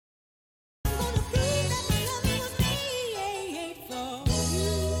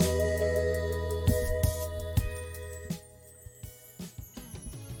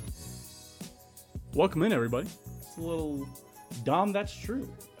Welcome in, everybody. It's a little Dom That's True.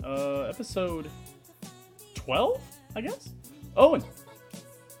 Episode 12, I guess? Owen,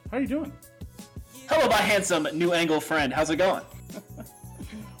 how are you doing? Hello, my handsome new angle friend. How's it going?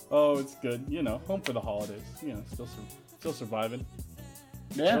 Oh, it's good. You know, home for the holidays. You know, still surviving.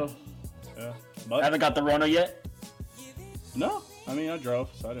 Yeah. Yeah. Haven't got the Rona yet? No. I mean, I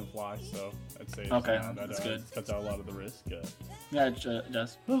drove, so I didn't fly, so I'd say it's, okay, that's good. Cuts out a lot of the risk. Yeah, it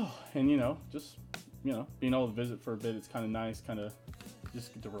does. And, just, being able to visit for a bit, it's kind of nice, kind of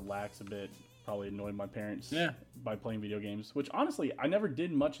just get to relax a bit. Probably annoyed my parents by playing video games, which, honestly, I never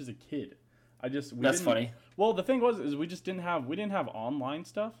did much as a kid. That's funny. Well, the thing was, we didn't have online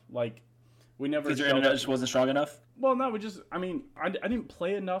stuff. Like, we never. Because your internet just wasn't strong enough? Well, no, I didn't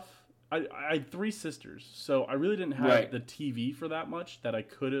play enough. I had 3 sisters, so I really didn't have the TV for that much that I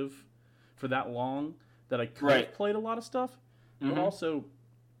could have, for that long, that I could have played a lot of stuff. Mm-hmm. But also,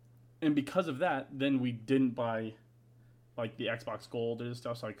 and because of that, then we didn't buy, like, the Xbox Gold and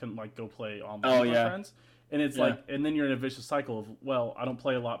stuff, so I couldn't, like, go play online with my friends. And it's like, and then you're in a vicious cycle of, well, I don't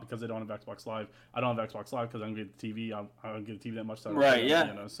play a lot because I don't have Xbox Live. I don't have Xbox Live because I don't get the TV. I don't get the TV that much. So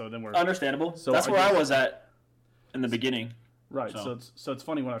So then we're understandable. So that's where I was at in the beginning. Right. So it's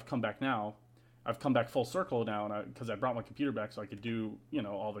funny when I've come back now. I've come back full circle now, and because I brought my computer back so I could do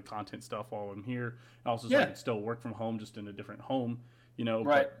all the content stuff while I'm here. And also, so I could still work from home, just in a different home. Right.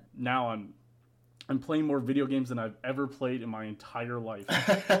 But now I'm playing more video games than I've ever played in my entire life.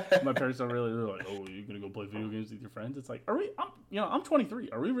 My parents are really like, "Oh, you're gonna go play video games with your friends?" It's like, are we? I'm 23.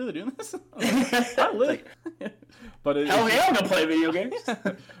 Are we really doing this? I live. But hell yeah, I'm gonna play video games.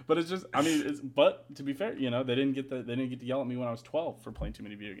 But it's just, but to be fair, they didn't get to yell at me when I was 12 for playing too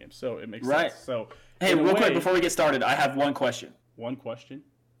many video games. So it makes sense. So hey, real quick before we get started, I have one question. One question?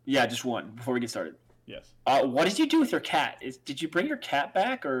 Yeah, just one before we get started. Yes. What did you do with your cat? Did you bring your cat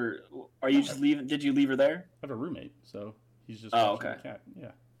back, or are you just leaving? Did you leave her there? I have a roommate, so he's just watching the cat.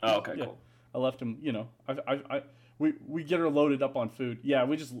 Yeah. Oh, okay, yeah. Cool. I left him. We get her loaded up on food. Yeah,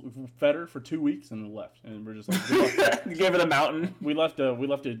 we just fed her for 2 weeks and left, and we're just like, you gave her the mountain. We left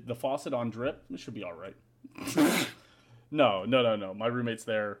the faucet on drip. It should be all right. No. My roommate's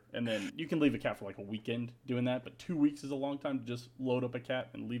there, and then you can leave a cat for like a weekend doing that, but 2 weeks is a long time to just load up a cat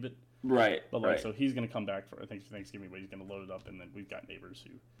and leave it. Right. But so he's gonna come back for Thanksgiving, but he's gonna load it up, and then we've got neighbors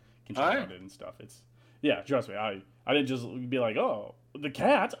who can check on it and stuff. Trust me, I didn't just be like, oh, the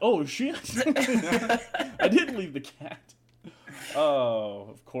cat. Oh shit, I didn't leave the cat. Oh,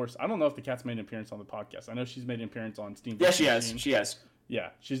 of course. I don't know if the cat's made an appearance on the podcast. I know she's made an appearance on Steam. Yeah, she has. Yeah,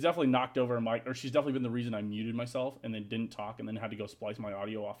 she's definitely knocked over a mic, or she's definitely been the reason I muted myself and then didn't talk and then had to go splice my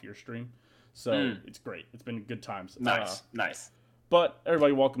audio off your stream. So it's great. It's been good times. Nice. But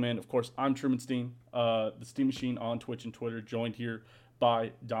everybody, welcome in. Of course, I'm Truman Steen, the Steam Machine on Twitch and Twitter, joined here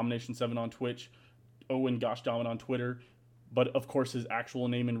by Domination7 on Twitch, Owen Gosh Domin on Twitter. But of course, his actual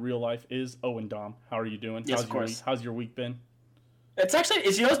name in real life is Owen Dom. How are you doing? Yes, of course. How's your week been?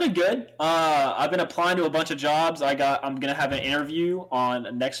 It's been good. I've been applying to a bunch of jobs. I'm gonna have an interview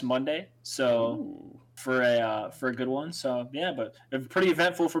on next Monday, so for a good one. So yeah, but it's pretty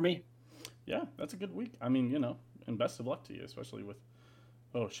eventful for me. Yeah, that's a good week. And best of luck to you, especially with,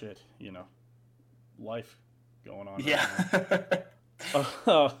 life going on. Yeah.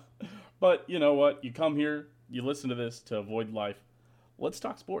 Right but you know what? You come here, you listen to this to avoid life. Let's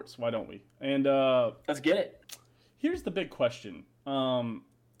talk sports. Why don't we? And let's get it. Here's the big question.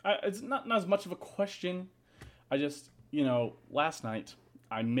 It's not as much of a question. I just, last night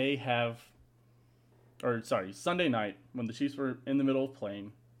Sunday night when the Chiefs were in the middle of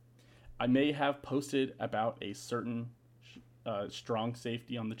playing, I may have posted about a certain strong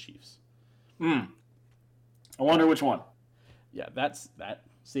safety on the Chiefs. I wonder which one. Yeah, that's that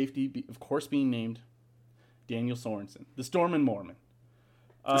safety, of course, being named Daniel Sorensen, the Storm and Mormon.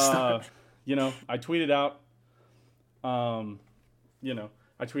 I tweeted out, I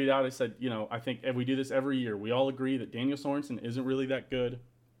said, I think if we do this every year, we all agree that Daniel Sorensen isn't really that good.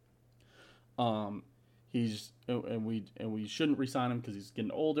 We shouldn't re-sign him because he's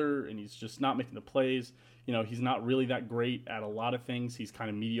getting older and he's just not making the plays. He's not really that great at a lot of things. He's kind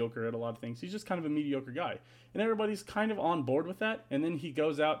of mediocre at a lot of things. He's just kind of a mediocre guy. And everybody's kind of on board with that. And then he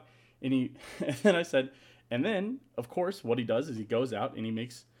goes out and then I said, and then, of course, what he does is he goes out and he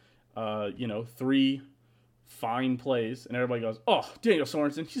makes, 3 fine plays. And everybody goes, oh, Daniel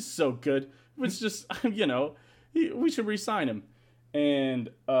Sorensen, he's so good. It's just, we should re-sign him. And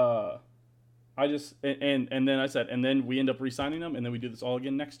then I said, and then we end up re-signing him, and then we do this all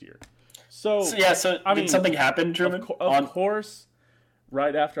again next year. So did something happen, Truman? Of course,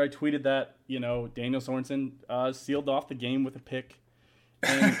 right after I tweeted that, Daniel Sorensen sealed off the game with a pick,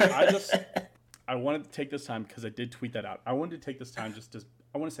 and I wanted to take this time because I did tweet that out. I wanted to take this time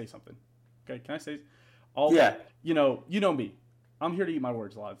I want to say something. Okay, can I say? Yeah. You know me. I'm here to eat my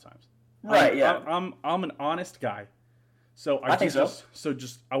words a lot of times. Right. I'm an honest guy. So I think so.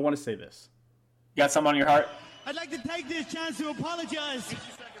 I want to say this. You got something on your heart? I'd like to take this chance to apologize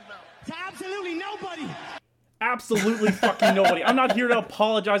to absolutely nobody. Absolutely fucking nobody. I'm not here to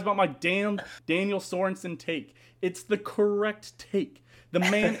apologize about my damn Daniel Sorensen take. It's the correct take. The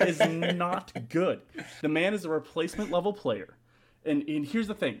man is not good. The man is a replacement level player. And here's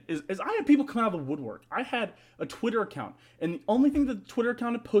the thing, is I had people come out of the woodwork. I had a Twitter account, and the only thing that the Twitter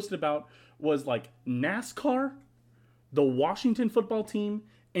account had posted about was like NASCAR, the Washington football team,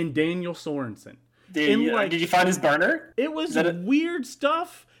 and Daniel Sorensen. Did you find his burner? It was weird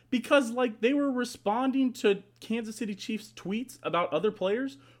stuff because like they were responding to Kansas City Chiefs tweets about other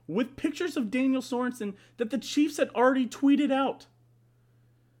players with pictures of Daniel Sorensen that the Chiefs had already tweeted out.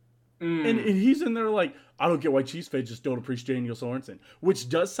 And he's in there like, I don't get why Chiefs fans just don't appreciate Daniel Sorensen, which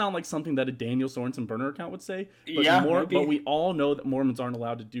does sound like something that a Daniel Sorensen burner account would say. But but we all know that Mormons aren't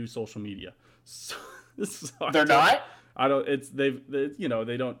allowed to do social media. So they're not? I don't. They don't.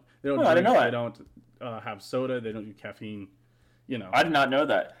 They don't drink, they don't have soda. They don't do caffeine. I did not know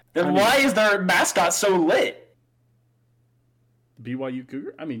that. Then why is their mascot so lit? BYU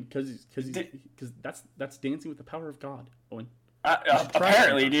Cougar. I mean, because that's Dancing with the Power of God, Owen.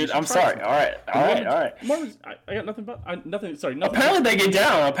 Apparently, dude. I'm sorry. All right. Mormons, I got nothing but nothing. Sorry, nothing. Apparently, they get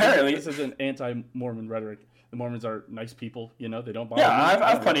down. Apparently, this is an anti-Mormon rhetoric. The Mormons are nice people. They don't bother. Yeah, I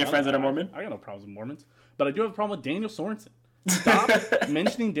have plenty of friends that are Mormon. I got no problems with Mormons, but I do have a problem with Daniel Sorensen. Stop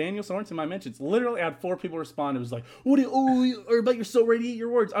mentioning Daniel Sorensen in my mentions. Literally, I had 4 people respond. It was like, or about you're so ready to eat your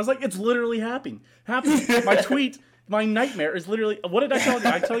words. I was like, it's literally happening. My tweet, my nightmare is literally. What did I tell you?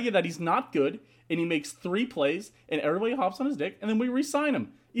 I tell you that he's not good. And he makes 3 plays, and everybody hops on his dick, and then we re-sign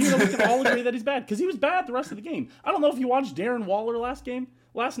him. Even though we can all agree that he's bad. Because he was bad the rest of the game. I don't know if you watched Darren Waller last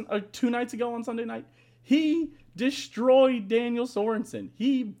 2 nights ago on Sunday night. He destroyed Daniel Sorensen.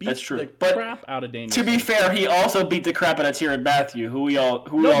 He beat the crap out of Daniel To be fair, he also beat the crap out of Tyrann Mathieu, who we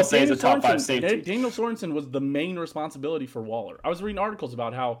all say is a top 5 safety. Daniel Sorensen was the main responsibility for Waller. I was reading articles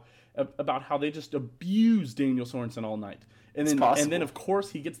about how they just abused Daniel Sorensen all night. And then, of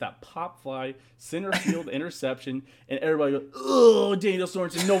course, he gets that pop fly, center field interception, and everybody goes, oh, Daniel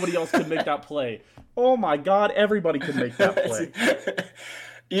Sorensen, nobody else could make that play. Oh, my God, everybody could make that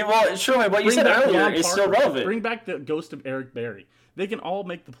play. Well, sure, what you said earlier is still relevant. Bring back the ghost of Eric Berry. They can all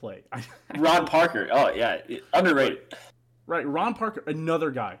make the play. Ron Parker. Oh, yeah, underrated. Right, Ron Parker,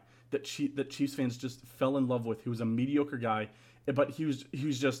 another guy that Chiefs fans just fell in love with, who was a mediocre guy, but he was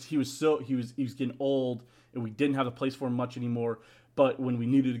getting old, and we didn't have a place for him much anymore. But when we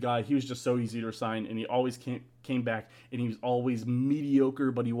needed a guy, he was just so easy to resign, and he always came back, and he was always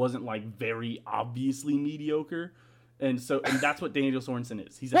mediocre, but he wasn't like very obviously mediocre. And that's what Daniel Sorensen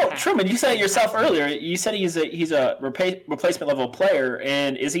is. Truman, you said it yourself earlier. You said he's a replacement level player,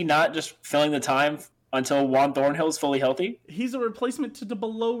 and is he not just filling the time until Juan Thornhill is fully healthy? He's a replacement to the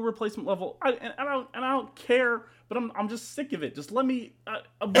below replacement level. I don't care. But I'm just sick of it. Just let me.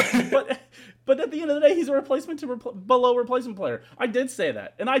 But at the end of the day, he's a replacement to below replacement player. I did say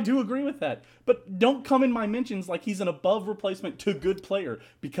that, and I do agree with that. But don't come in my mentions like he's an above replacement to good player,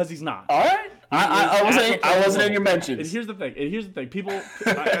 because he's not. All right. I wasn't in your mentions. And here's the thing. People,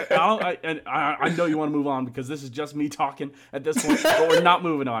 I know you want to move on because this is just me talking at this point, but we're not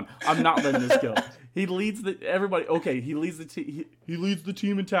moving on. I'm not letting this go. He leads everybody. Okay, he leads the team. He leads the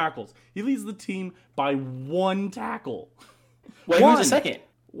team in tackles. He leads the team by 1 tackle. Wait, who's the second?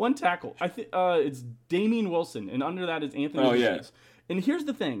 1 tackle. I think it's Damian Wilson, and under that is Anthony. Oh yeah. And here's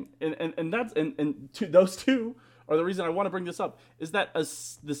the thing, those two are the reason I want to bring this up, is that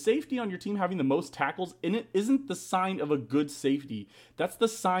the safety on your team having the most tackles in it isn't the sign of a good safety. That's the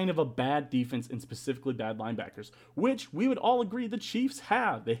sign of a bad defense, and specifically bad linebackers, which we would all agree the Chiefs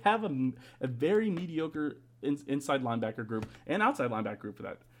have. They have a very mediocre inside linebacker group and outside linebacker group for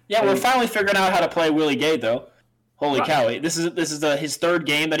that. Yeah, we're finally figuring out how to play Willie Gay, though. Holy cow! This is his 3rd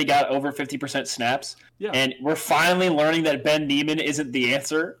game that he got over 50% snaps. Yeah. And we're finally learning that Ben Niemann isn't the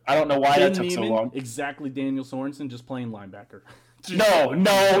answer. I don't know why that took so long. Exactly, Daniel Sorensen just playing linebacker. No.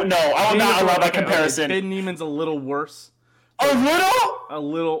 I will not allow that comparison. Ben Niemann's a little worse. A little? A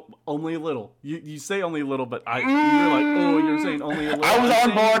little, only a little. You say only a little, but you're like, oh, you're saying only a little. I was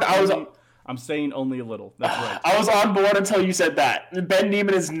on board. I'm saying only a little. That's right. I was on board until you said that. Ben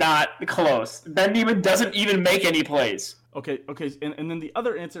Niemann is not close. Ben Niemann doesn't even make any plays. Okay, and then the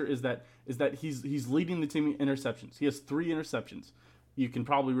other answer is that he's leading the team in interceptions. He has 3 interceptions. You can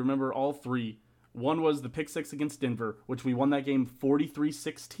probably remember all 3 One was the pick six against Denver, which we won that game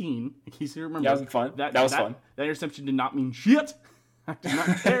 43-16. In case you remember. That was fun. That was fun. That interception did not mean shit. I did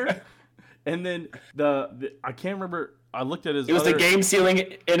not care. And then the I can't remember. I looked at his. It was the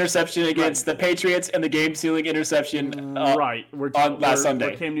game-sealing interception against the Patriots and the game-sealing interception on last Sunday.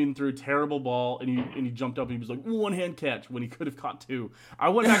 Where Cam Newton threw a terrible ball, and he jumped up and he was like, one-hand catch when he could have caught two. I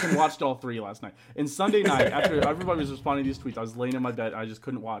went back and watched all three last night. And Sunday night, after everybody was responding to these tweets, I was laying in my bed. I just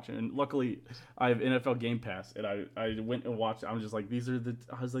couldn't watch it. And luckily, I have NFL Game Pass, and I went and watched it. I was just like, these are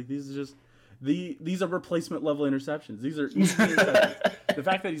replacement level interceptions. These are easy interceptions. The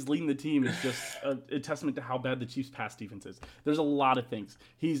fact that he's leading the team is just a testament to how bad the Chiefs' pass defense is. There's a lot of things.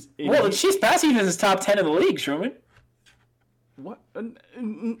 The Chiefs' pass defense is top 10 in the league, Truman. What?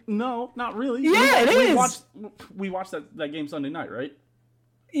 No, not really. Yeah, it is. We watched that game Sunday night, right?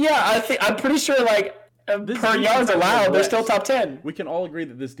 Yeah, I'm pretty sure per yards allowed, they're still top 10. We can all agree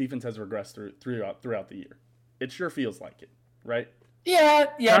that this defense has regressed throughout the year. It sure feels like it, right? Yeah,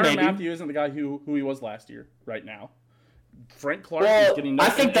 Tyrann maybe. Mathieu isn't the guy who he was last year right now. Frank Clark is getting I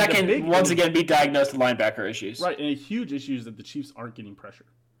think that can once again be diagnosed with linebacker issues. Right, and a huge issue is that the Chiefs aren't getting pressure.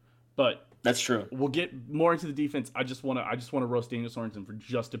 But that's true. We'll get more into the defense. I just want to roast Daniel Sorensen for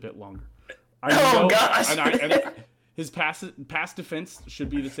just a bit longer. Gosh. His pass defense should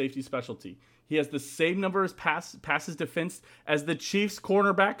be the safety specialty. He has the same number of passes defense as the Chiefs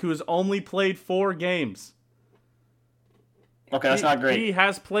cornerback who has only played 4 games. Okay, that's not great. He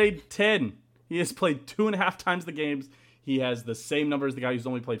has played 10. He has played 2.5 times the games. He has the same number as the guy who's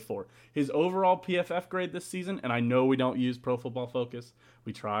only played 4. His overall PFF grade this season, and I know we don't use Pro Football Focus.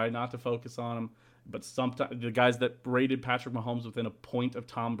 We try not to focus on him. But sometimes the guys that rated Patrick Mahomes within a point of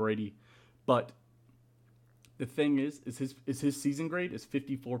Tom Brady. But the thing is his season grade is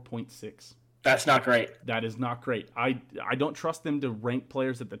 54.6. That's not great. That is not great. I don't trust them to rank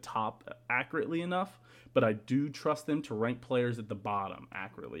players at the top accurately enough, but I do trust them to rank players at the bottom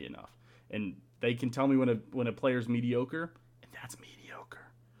accurately enough. And they can tell me when a player's mediocre, and that's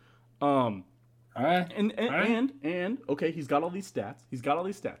mediocre. All right. And okay, he's got all these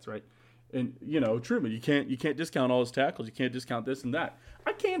stats. Right? And Truman, you can't discount all his tackles. You can't discount this and that.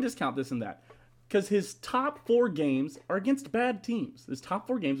 I can discount this and that. Because his top 4 games are against bad teams. His top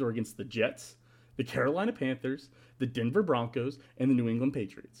 4 games are against the Jets, the Carolina Panthers, the Denver Broncos, and the New England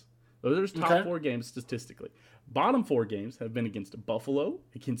Patriots. Those are his top 4 games statistically. Bottom 4 games have been against Buffalo,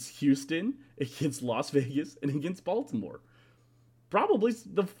 against Houston, against Las Vegas, and against Baltimore. Probably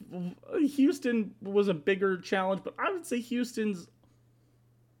Houston was a bigger challenge, but I would say Houston's...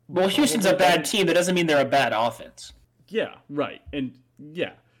 Well, Houston's a bad team. That doesn't mean they're a bad offense. Yeah, right. And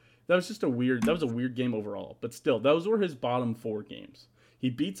yeah, that was a weird game overall. But still, those were his bottom 4 games. He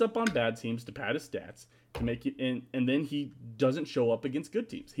beats up on bad teams to pad his stats to make it in, and then he doesn't show up against good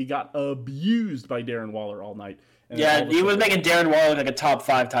teams. He got abused by Darren Waller all night. Yeah, he was making Darren Waller look like a top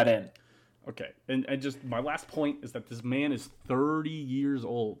 5 tight end. Okay, and just my last point is that this man is 30 years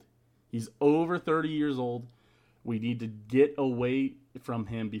old. He's over 30 years old. We need to get away from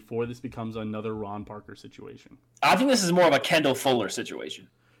him before this becomes another Ron Parker situation. I think this is more of a Kendall Fuller situation.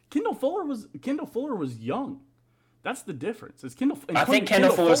 Kendall Fuller was young. That's the difference. I think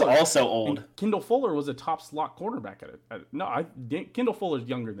Kendall Fuller's also old. Kendall Fuller was a top slot cornerback Kendall Fuller's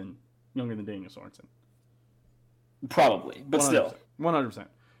younger than Daniel Sorensen. Probably, but 100%, still.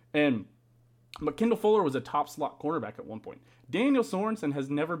 100%. But Kendall Fuller was a top slot cornerback at one point. Daniel Sorensen has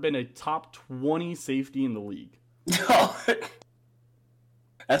never been a top 20 safety in the league.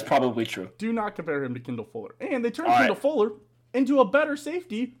 That's probably true. Do not compare him to Kendall Fuller. And they turned Kendall Fuller into a better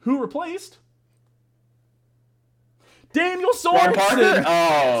safety who replaced Daniel Sorensen.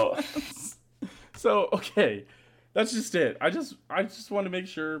 Oh. So, okay. That's just it. I just want to make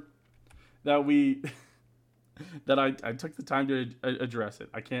sure that I took the time to address it.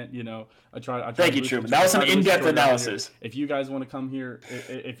 I can't, I try. Thank you, Truman. That was some in-depth analysis. If you guys want to come here,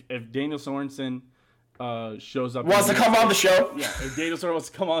 if Daniel Sorensen shows up, wants to come on the show, yeah. If Daniel Sorensen wants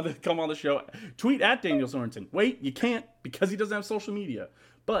to come on the show, tweet at Daniel Sorensen. Wait, you can't because he doesn't have social media.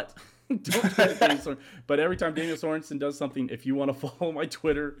 But don't tweet at Daniel Sorensen. But every time Daniel Sorensen does something, if you want to follow my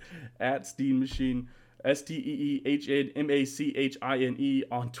Twitter at Steam Machine, SteehnMachine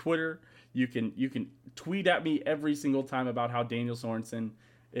on Twitter. You can tweet at me every single time about how Daniel Sorensen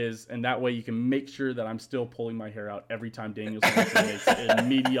is, and that way you can make sure that I'm still pulling my hair out every time Daniel Sorensen makes a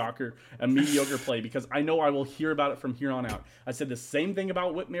mediocre play, because I know I will hear about it from here on out. I said the same thing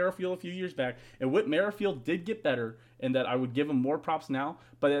about Whit Merrifield a few years back, and Whit Merrifield did get better, and that I would give him more props now,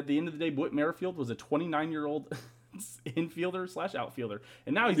 but at the end of the day, Whit Merrifield was a 29-year-old infielder / outfielder,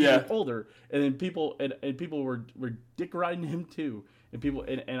 and now he's getting older. And then people were dick riding him too. And people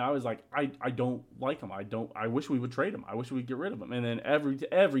and I was like, I don't like him. I wish we would trade him. I wish we would get rid of him. And then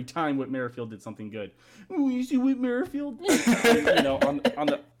every time Whit Merrifield did something good, you see Whit Merrifield,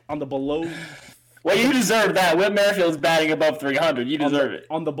 on the below. Well, you deserve that. Whit Merrifield's batting above 300. You deserve it.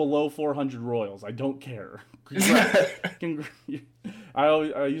 On the below 400 Royals, I don't care.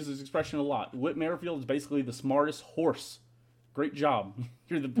 I use this expression a lot. Whit Merrifield is basically the smartest horse. Great job.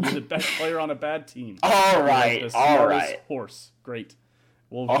 You're the best player on a bad team. All right. The smartest horse. Great.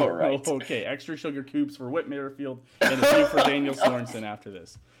 All right. Okay, extra sugar cubes for Whit Merrifield and a few for Daniel Sorensen after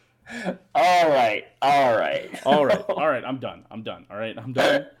this. All right. All right. I'm done. All right, I'm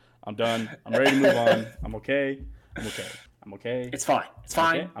done. I'm ready to move on. I'm okay. It's fine. Okay? I'm fine. It's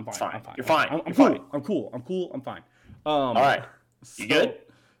fine. I'm fine. You're fine. I'm cool. I'm cool. I'm fine. All right. You good?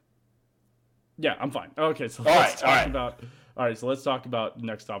 Yeah, I'm fine. Okay, so let's talk about the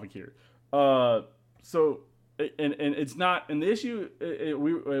next topic here. And it's not, and the issue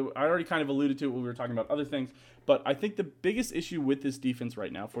I already kind of alluded to it when we were talking about other things, but I think the biggest issue with this defense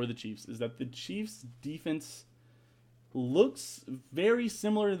right now for the Chiefs is that the Chiefs defense looks very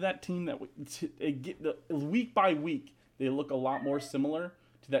similar to that team that week by week they look a lot more similar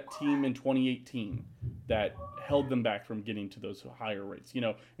to that team in 2018 that held them back from getting to those higher rates. In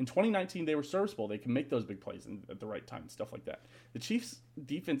 2019 they were serviceable. They can make those big plays at the right time and stuff like that. The Chiefs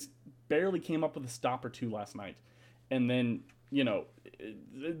defense barely came up with a stop or two last night. And then,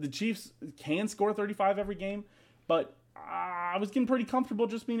 the Chiefs can score 35 every game, but I was getting pretty comfortable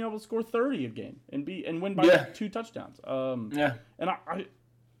just being able to score 30 a game and win by 2 touchdowns. And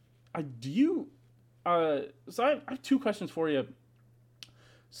so I have 2 questions for you.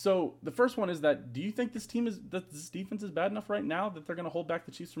 So the first one is that, do you think this defense is bad enough right now that they're going to hold back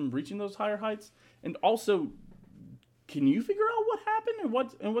the Chiefs from reaching those higher heights? And also, can you figure out what happened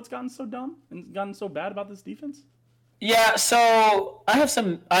and what's gotten so dumb and gotten so bad about this defense? Yeah, so I have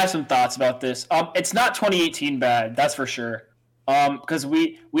some thoughts about this. It's not 2018 bad, that's for sure. Because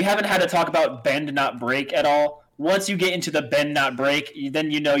we haven't had to talk about bend not break at all. Once you get into the bend not break, then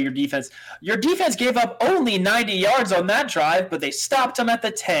your defense. Your defense gave up only 90 yards on that drive, but they stopped them at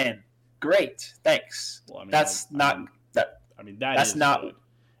the 10. Great, thanks. Well, that's not.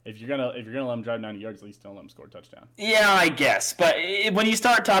 If you're gonna let them drive 90 yards, at least don't let them score a touchdown. Yeah, I guess. But when you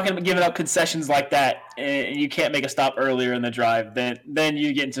start talking about giving up concessions like that, and you can't make a stop earlier in the drive, then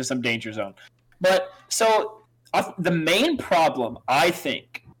you get into some danger zone. But so the main problem I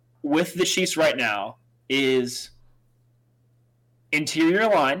think with the Chiefs right now is interior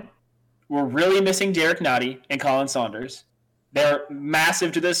line. We're really missing Derek Nottie and Colin Saunders. They're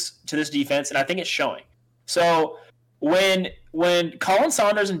massive to this defense, and I think it's showing. So when Colin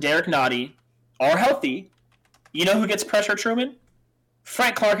Saunders and Derek Nottie are healthy, you know who gets pressure, Truman?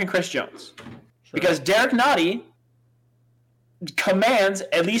 Frank Clark and Chris Jones. Sure. Because Derek Nottie commands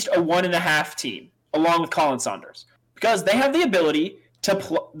at least a 1.5 team, along with Colin Saunders. Because they have the ability to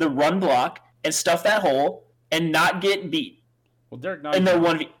the run block and stuff that hole and not get beat. Well, Derek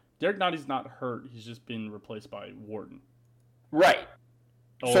Nottie's not hurt. He's just been replaced by Wharton. Right.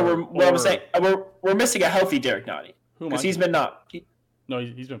 I'm saying we're missing a healthy Derek Nottie. Because he's been not. No,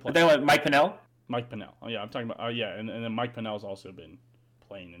 he's been playing. But then Mike Pennell? Mike Pennell. Oh, yeah, I'm talking about. And then Mike Pennell's also been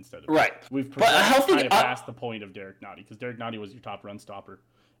playing instead of. Right. We've kind of passed the point of Derek Nottie because Derek Nottie was your top run stopper,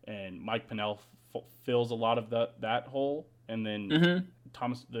 and Mike Pennell fills a lot of that hole, and then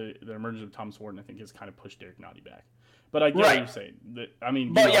the emergence of Thomas Wharton I think has kind of pushed Derek Nottie back. But I get what you're saying.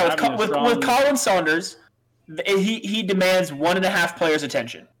 With Colin Saunders, he demands 1.5 players'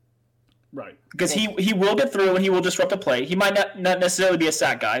 attention. Right. Because he will get through and he will disrupt a play. He might not necessarily be a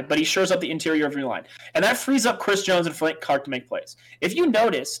sack guy, but he shores up the interior of your line. And that frees up Chris Jones and Frank Clark to make plays. If you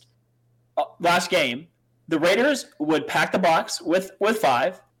noticed, last game, the Raiders would pack the box with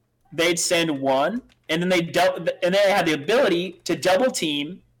 5. They'd send 1, and then they had the ability to double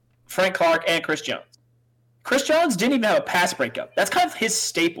team Frank Clark and Chris Jones. Chris Jones didn't even have a pass breakup. That's kind of his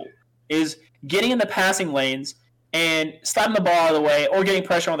staple, is getting in the passing lanes and slapping the ball out of the way or getting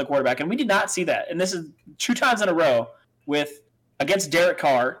pressure on the quarterback. And we did not see that. And this is 2 times in a row against Derek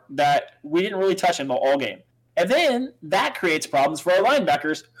Carr that we didn't really touch him all game. And then that creates problems for our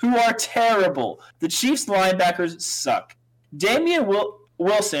linebackers, who are terrible. The Chiefs linebackers suck. Damian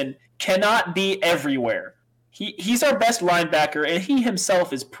Wilson cannot be everywhere. He's our best linebacker, and he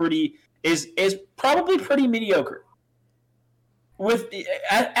himself is probably pretty mediocre.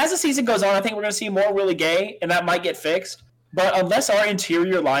 As the season goes on, I think we're going to see more Willie Gay, and that might get fixed. But unless our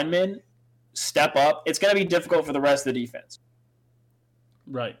interior linemen step up, it's going to be difficult for the rest of the defense.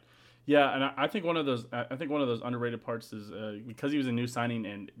 Right. Yeah, and I think one of those underrated parts is because he was a new signing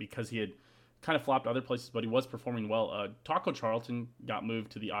and because he had kind of flopped other places, but he was performing well. Taco Charlton got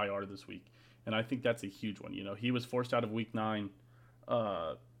moved to the IR this week, and I think that's a huge one. You know, he was forced out of Week 9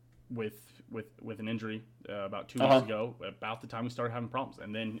 with an injury about 2 weeks ago, about the time we started having problems,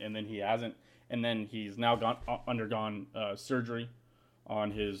 and then he hasn't, and then he's now undergone surgery on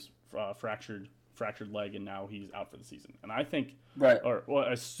his fractured leg, and now he's out for the season. And I think,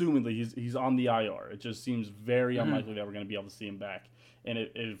 assumedly he's on the IR. It just seems very unlikely that we're going to be able to see him back. And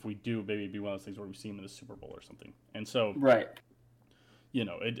if we do, maybe it'd be one of those things where we see him in the Super Bowl or something. And so, you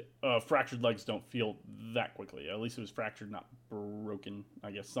know, fractured legs don't feel that quickly. At least it was fractured, not broken.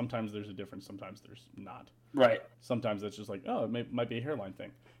 I guess sometimes there's a difference, sometimes there's not. Right. Sometimes it's just like, oh, it might be a hairline thing.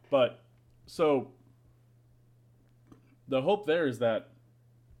 But so the hope there is that,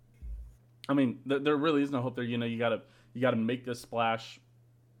 I mean, there really is no hope there. You know, you gotta make this splash,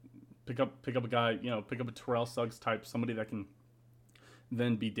 pick up a guy, you know, pick up a Terrell Suggs type, somebody that can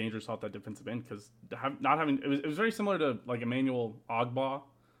then be dangerous off that defensive end, because it was very similar to like Emmanuel Ogbah,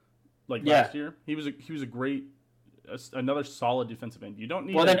 last year. He was a great another solid defensive end. You don't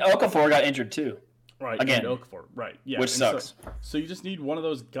need. Well, then Okafor got injured too. Right. Again. Okafor. Right. Yeah. Which sucks. So you just need one of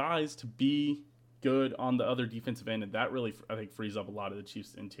those guys to be good on the other defensive end, and that really, I think, frees up a lot of the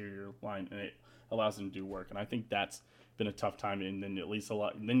Chiefs' interior line, and it allows them to do work. And I think that's been a tough time, and then at least a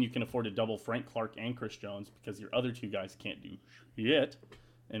lot. And then you can afford to double Frank Clark and Chris Jones because your other two guys can't do shit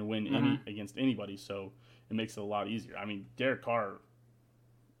and win against anybody. So it makes it a lot easier. I mean, Derek Carr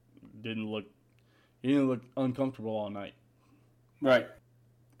didn't look uncomfortable all night. Right.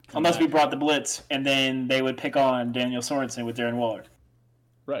 Unless we brought the blitz, and then they would pick on Daniel Sorensen with Darren Waller.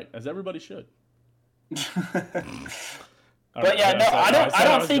 Right, as everybody should. But yeah, no, I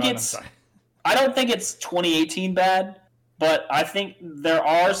don't think it's 2018 bad, but I think there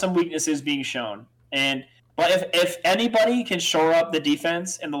are some weaknesses being shown. But if anybody can shore up the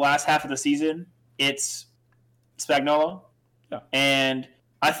defense in the last half of the season, it's Spagnuolo. Yeah. And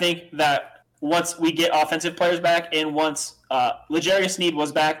I think that once we get offensive players back, and once L'Jarius Sneed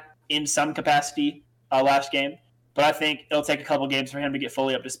was back in some capacity last game, but I think it'll take a couple games for him to get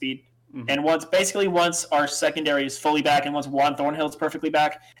fully up to speed. Mm-hmm. And once our secondary is fully back, and once Juan Thornhill is perfectly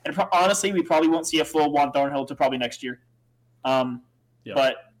back, and honestly, we probably won't see a full Juan Thornhill till probably next year.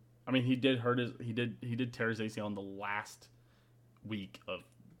 But I mean, he did tear his ACL in the last week of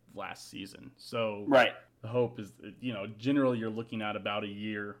last season. So the hope is, you know, generally you're looking at about a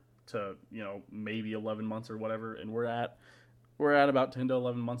year to, you know, maybe 11 months or whatever, and we're at about 10 to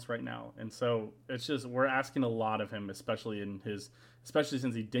 11 months right now. And so it's just, we're asking a lot of him, especially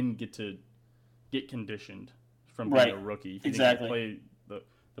since he didn't get conditioned from being a rookie. He didn't play the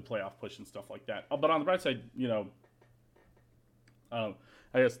playoff push and stuff like that. But on the bright side, you know, I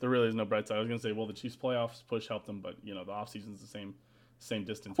guess there really is no bright side. I was going to say, well, the Chiefs playoffs push helped them, but, you know, the offseason's the same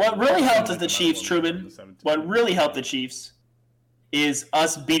distance. What really helped the Chiefs, Truman, what really helped the Chiefs is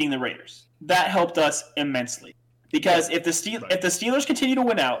us beating the Raiders. That helped us immensely. Because if the Steelers continue to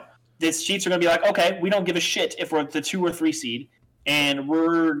win out, the Chiefs are going to be like, okay, we don't give a shit if we're the 2 or 3 seed, and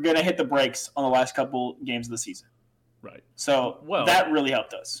we're going to hit the brakes on the last couple games of the season. Right. So that really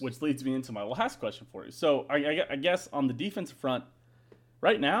helped us. Which leads me into my last question for you. So I guess on the defensive front,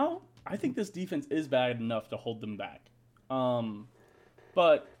 right now, I think this defense is bad enough to hold them back.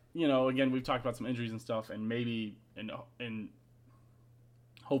 But, you know, again, we've talked about some injuries and stuff, and maybe and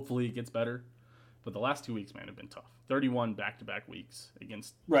hopefully it gets better. But the last 2 weeks, man, have been tough. 31 back-to-back weeks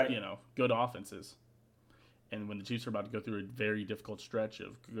against, you know, good offenses. And when the Chiefs are about to go through a very difficult stretch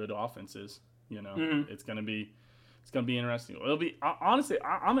of good offenses, you know, it's gonna be interesting. It'll be honestly,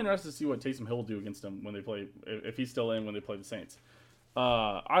 I'm interested to see what Taysom Hill will do against them when they play, if he's still in when they play the Saints.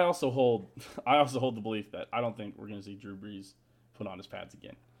 I also hold the belief that I don't think we're gonna see Drew Brees put on his pads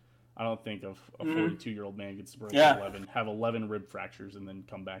again. I don't think a 42-year-old man gets to break 11 rib fractures and then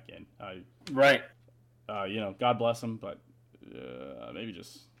come back in. You know, God bless him, but maybe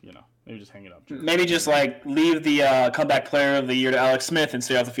just hang it up. Drew. Maybe just like leave the comeback player of the year to Alex Smith and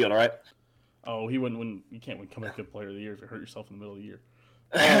stay off the field. All right. Oh, he wouldn't win. You can't win comeback good player of the year if you hurt yourself in the middle of the year.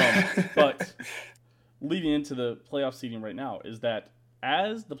 But leading into the playoff seeding right now is that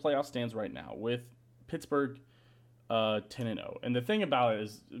as the playoff stands right now with Pittsburgh 10-0, and the thing about it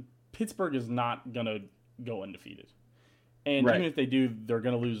is Pittsburgh is not gonna go undefeated, and even if they do, they're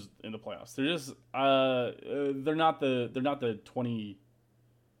gonna lose in the playoffs. They're just they're not the 20.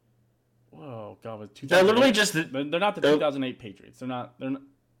 Oh God, they're literally just they're not the 2008 Patriots. They're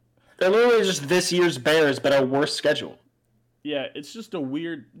literally just this year's Bears, but a worse schedule. Yeah, it's just a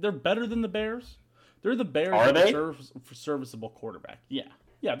weird. They're better than the Bears. They're the Bears with a serviceable quarterback. Yeah,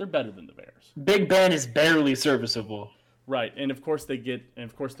 Yeah, they're better than the Bears. Big Ben is barely serviceable. Right, and of course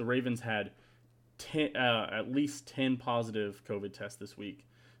the Ravens had at least 10 positive COVID tests this week.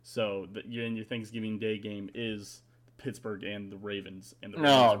 So in your Thanksgiving Day game is Pittsburgh and the Ravens, and the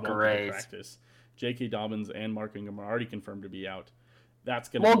Ravens won't great. practice. J.K. Dobbins and Mark Ingram are already confirmed to be out. That's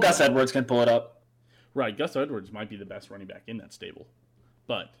gonna. Well, Gus Edwards can pull it up. Right, Gus Edwards might be the best running back in that stable,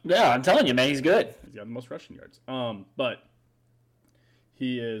 but yeah, I'm telling you, man, he's good. He's got the most rushing yards. But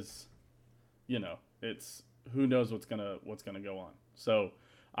he is, it's who knows what's gonna go on. So,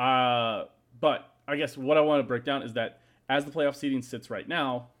 but I guess what I want to break down is that as the playoff seeding sits right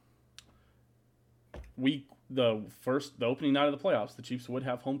now, the opening night of the playoffs, the Chiefs would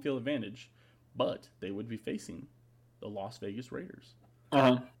have home field advantage, but they would be facing the Las Vegas Raiders.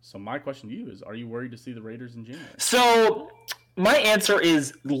 Uh-huh. So my question to you is, are you worried to see the Raiders in January? So my answer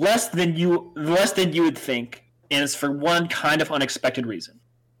is less than you would think, and it's for one kind of unexpected reason.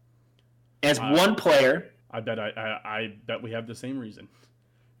 And it's one player. I bet we have the same reason.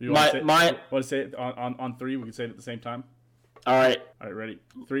 You want to say it on three? We can say it at the same time. All right, ready?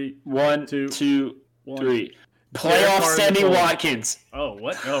 3, 1, 2, 1. 3. Playoff Sammy Watkins. Oh,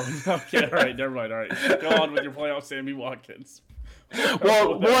 what? Oh, okay. All right, never mind. All right, go on with your playoff Sammy Watkins.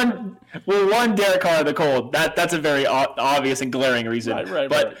 One Derek Carr of the cold. That's a very obvious and glaring reason. Right.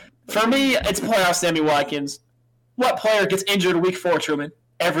 But for me, it's playoff Sammy Watkins. What player gets injured week 4, Truman?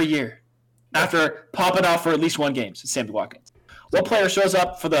 Every year, after popping off for at least one game, it's Sammy Watkins. What player shows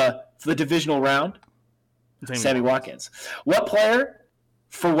up for the divisional round? Sammy Watkins. What player,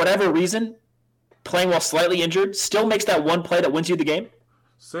 for whatever reason, playing while slightly injured, still makes that one play that wins you the game?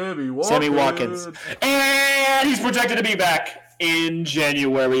 Sammy Watkins. And he's projected to be back in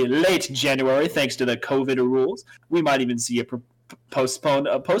January, late January, thanks to the COVID rules. We might even see a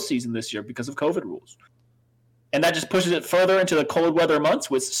postseason this year because of COVID rules. And that just pushes it further into the cold weather months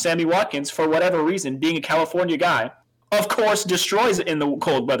with Sammy Watkins, for whatever reason, being a California guy, of course, destroys it in the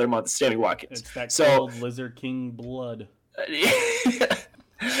cold weather months, Sammy Watkins. It's that cold Lizard King blood.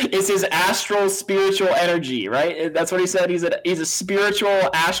 It's his astral spiritual energy, right? That's what he said. He's a spiritual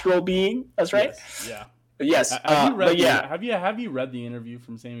astral being. That's right. Yes. Yeah. Have you read the interview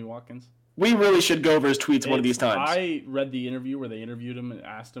from Sammy Watkins? We really should go over his tweets one of these times. I read the interview where they interviewed him and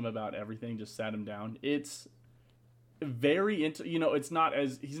asked him about everything, just sat him down. It's very it's not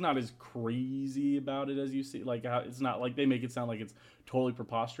as he's not as crazy about it as you see. Like, it's not like they make it sound like it's totally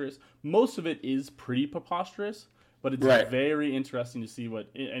preposterous. Most of it is pretty preposterous. But it's very interesting to see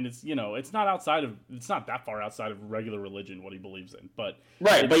and it's it's not that far outside of regular religion what he believes in. But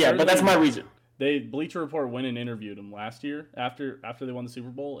but that's my reason. Bleacher Report went and interviewed him last year after they won the Super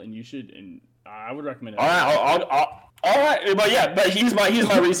Bowl, and I would recommend it. All right, but he's my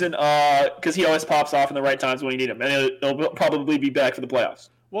reason because he always pops off in the right times when you need him, and he'll probably be back for the playoffs.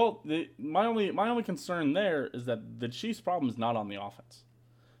 Well, my only concern there is that the Chiefs' problem is not on the offense.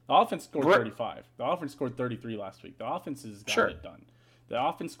 The offense scored 35. The offense scored 33 last week. The offense has got it done. The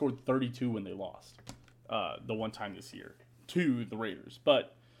offense scored 32 when they lost the one time this year to the Raiders.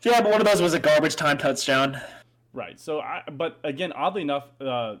 But one of those was a garbage time touchdown. Right. So, but again, oddly enough,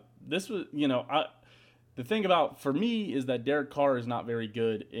 this was the thing about for me is that Derek Carr is not very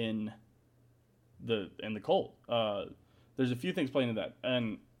good in the cold. There's a few things playing into that,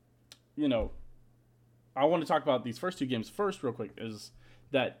 and I want to talk about these first two games first, real quick. Is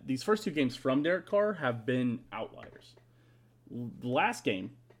that these first two games from Derek Carr have been outliers. The last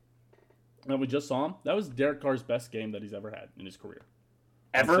game that we just saw him, that was Derek Carr's best game that he's ever had in his career.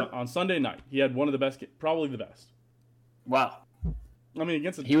 Ever? On Sunday night, he had one of the best, probably the best. Wow. I mean,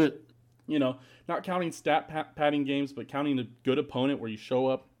 he was, not counting stat padding games, but counting a good opponent where you show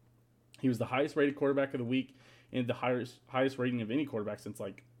up. He was the highest rated quarterback of the week and the highest rating of any quarterback since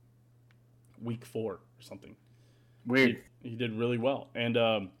like week 4 or something. Weird. He did really well, and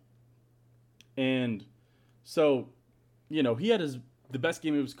so he had the best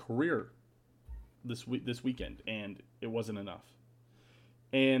game of his career this weekend, and it wasn't enough.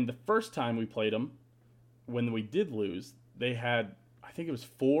 And the first time we played him, when we did lose, they had, I think it was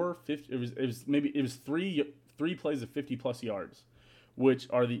 3 plays of 50 plus yards, which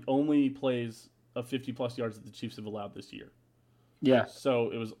are the only plays of 50 plus yards that the Chiefs have allowed this year. Yeah. So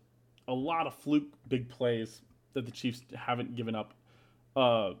it was a lot of fluke big plays that the Chiefs haven't given up.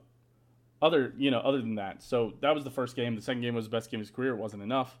 Other than that, so that was the first game. The second game was the best game of his career. It wasn't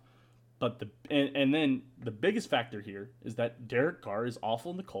enough. But and then the biggest factor here is that Derek Carr is awful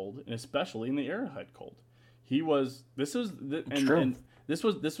in the cold, and especially in the Arrowhead cold. This was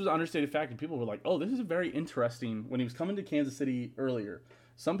an understated fact, and people were like, "Oh, this is very interesting." When he was coming to Kansas City earlier,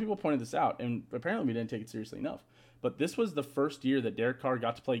 some people pointed this out, and apparently we didn't take it seriously enough. but this was the first year that Derek Carr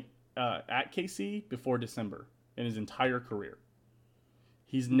got to play at KC before December in his entire career.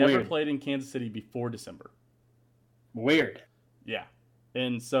 He's never played in Kansas City before December. Weird. Yeah.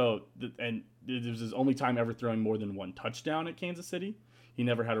 And so, and it was his only time ever throwing more than one touchdown at Kansas City. He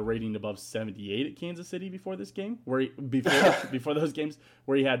never had a rating above 78 at Kansas City before this game, before those games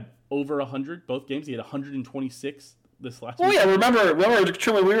where he had over 100, both games. He had 126 this last week. Yeah, remember when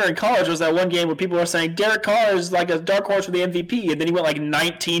we were in college, was that one game where people were saying Derek Carr is like a dark horse for the MVP, and then he went like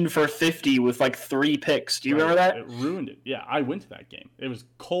 19 for 50 with like 3 picks. Do you remember that? It ruined it. Yeah, I went to that game. It was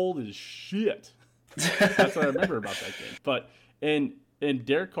cold as shit. That's what I remember about that game. But and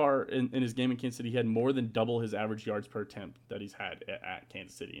Derek Carr in his game in Kansas City, he had more than double his average yards per attempt that he's had at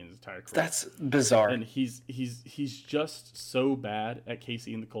Kansas City in his entire career. That's bizarre. And he's just so bad at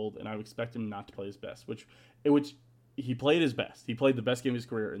KC in the cold, and I would expect him not to play his best. Which he played his best. He played the best game of his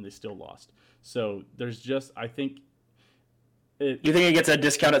career, and they still lost. So there's just, I think. You think he gets a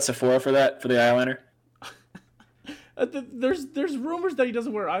discount at Sephora for that, for the eyeliner? There's rumors that he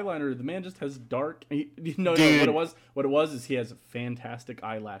doesn't wear eyeliner. The man just has dark. No, what it was is he has fantastic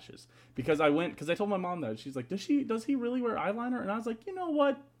eyelashes. Because I told my mom that. She's like, does he really wear eyeliner? And I was like, you know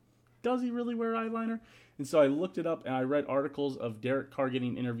what? Does he really wear eyeliner? And so I looked it up and I read articles of Derek Carr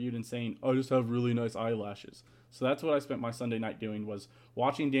getting interviewed and saying, I just have really nice eyelashes. So that's what I spent my Sunday night doing, was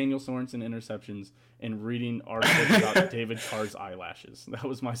watching Daniel Sorensen interceptions and reading articles about David Carr's eyelashes. That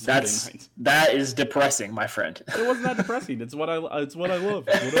was my Sunday night. That is depressing, my friend. It wasn't that depressing. It's what I love. It's what I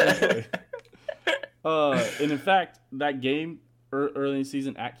enjoy. And in fact, that game early in the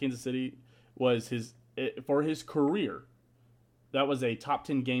season at Kansas City was for his career. That was a top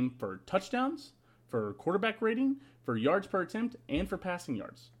 10 game for touchdowns, for quarterback rating, for yards per attempt, and for passing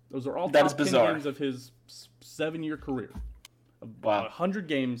yards. Those are all top 10 games of his 7-year career. Wow. 100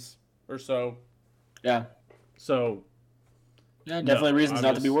 games or so. Yeah. So. Yeah, definitely reasons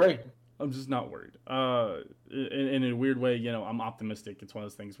not to be worried. I'm just not worried. In a weird way, I'm optimistic. It's one of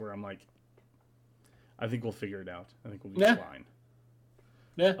those things where I'm like, I think we'll figure it out. I think we'll be fine.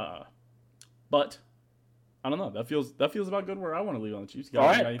 Yeah. But I don't know. That feels about good where I want to leave on the Chiefs. All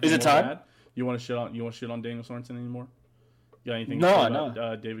right. Is it time? You want to shit on Daniel Sorensen anymore? You got anything to say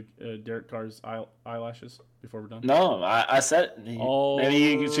about Derek Carr's eyelashes before we're done? No, I said maybe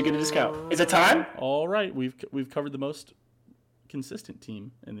you should get a discount. Is it time? All right, we've covered the most consistent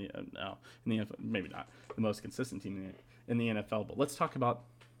team in the NFL. Maybe not the most consistent team in the NFL, but let's talk about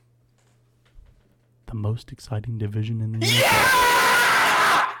the most exciting division in the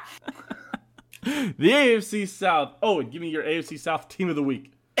NFL. The AFC South. Oh, give me your AFC South team of the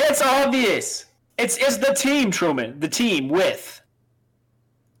week. It's obvious. It's the team, Truman. The team with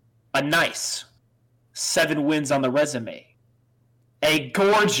a nice 7 wins on the resume. A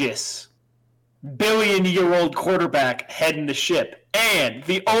gorgeous billion-year-old quarterback heading the ship. And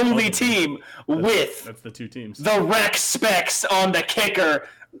the only team with that's the 2 teams. The Rex Specs on the kicker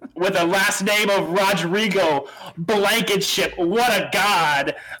with the last name of Rodrigo Blankenship. What a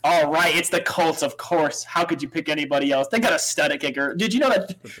god. All right, it's the Colts, of course. How could you pick anybody else? They got a stud at kicker. Did you know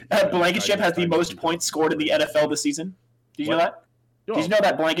that Blankenship has the most points scored in the NFL this season? Did you know that? Did you know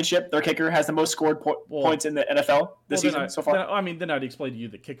that Blankenship, their kicker, has the most scored points in the NFL this season so far? Then I'd explain to you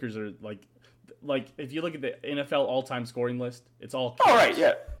that kickers are like if you look at the NFL all-time scoring list, it's all kickers. All right,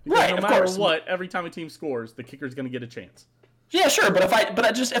 yeah. Because right, no matter what, every time a team scores, the kicker's going to get a chance. Yeah, sure, but if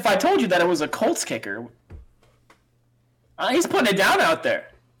I told you that it was a Colts kicker, he's putting it down out there.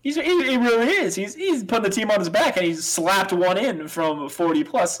 He really is. He's putting the team on his back, and he's slapped one in from 40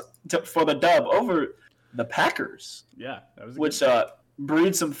 plus for the dub over the Packers. Yeah, that was which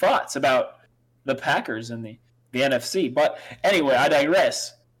breeds some thoughts about the Packers and the NFC. But anyway, I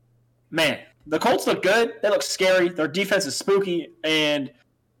digress. Man, the Colts look good. They look scary. Their defense is spooky, and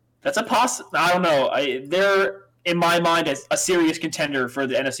that's a I don't know. They're, in my mind, a serious contender for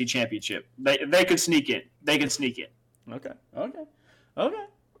the NFC Championship. They could sneak in. Okay.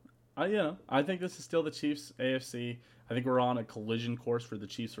 I think this is still the Chiefs AFC. I think we're on a collision course for the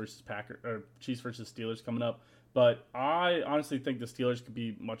Chiefs versus Chiefs versus Steelers coming up. But I honestly think the Steelers could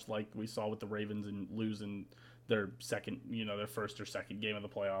be much like we saw with the Ravens and lose in their their first or second game of the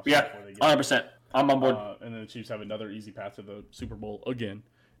playoffs. Yeah, 100%. I'm on board. And then the Chiefs have another easy path to the Super Bowl again.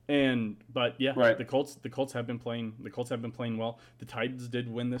 But right. the Colts have been playing well. The Titans did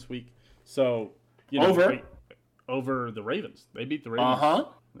win this week. So, over the Ravens. They beat the Ravens. Uh-huh.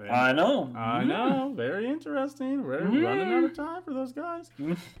 I know. Very interesting. We're running out of time for those guys.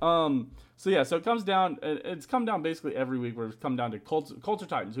 So it comes down. It's come down basically every week where it's come down to Colts or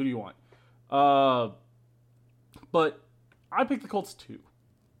Titans. Who do you want? But I picked the Colts too.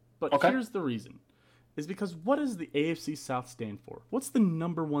 But Here's the reason. is because what does the AFC South stand for? What's the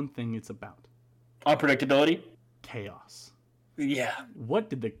number one thing it's about? Unpredictability. Chaos. Yeah.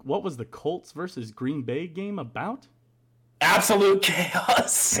 What was the Colts versus Green Bay game about? Absolute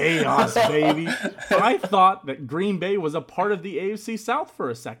chaos. Chaos, baby. I thought that Green Bay was a part of the AFC South for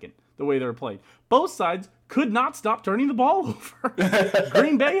a second, the way they were played. Both sides could not stop turning the ball over.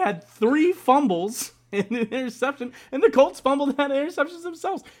 Green Bay had 3 fumbles and an interception, and the Colts fumbled and had interceptions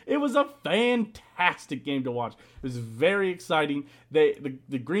themselves. It was a fantastic game to watch. It was very exciting.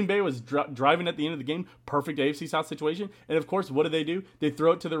 The Green Bay was driving at the end of the game, perfect AFC South situation. And of course, what do? They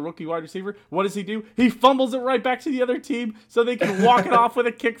throw it to their rookie wide receiver. What does he do? He fumbles it right back to the other team so they can walk it off with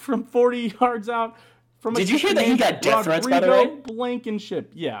a kick from 40 yards out. Did you hear that he got death threats, by the way?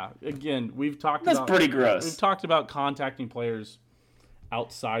 Blankenship. Yeah, again, we've talked about... That's pretty gross. We've talked about contacting players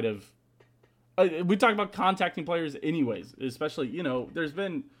outside of... we talk about contacting players anyways, especially,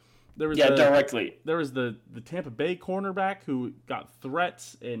 directly. There was the Tampa Bay cornerback who got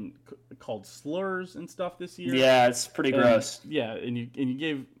threats and called slurs and stuff this year. Yeah, it's pretty gross. Yeah, and you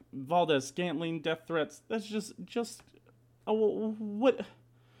gave Valdez-Scantling death threats. That's just what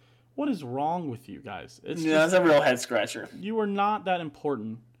is wrong with you guys? That's a real head scratcher. You are not that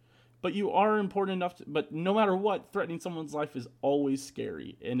important, but you are important enough but no matter what, threatening someone's life is always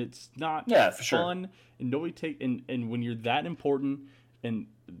scary, and it's not for fun. Sure. And nobody and when you're that important and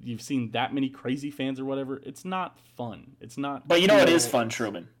you've seen that many crazy fans or whatever, it's not fun. It's not. But you know what is fun,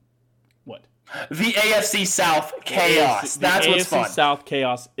 Truman? What? The AFC South chaos. That's what's fun. The AFC South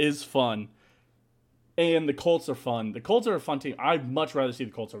chaos is fun. And the Colts are fun. The Colts are a fun team. I'd much rather see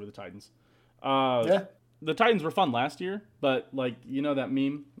the Colts over the Titans. The Titans were fun last year, but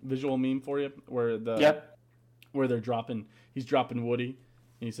that visual meme for you, where he's dropping Woody,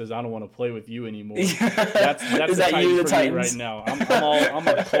 and he says, "I don't want to play with you anymore." That's is that Titans you, the for Titans? Me right now. I'm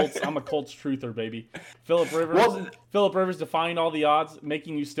a Colts truther, baby. Philip Rivers defying all the odds,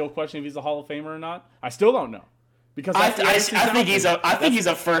 making you still question if he's a Hall of Famer or not. I still don't know. Because I think he's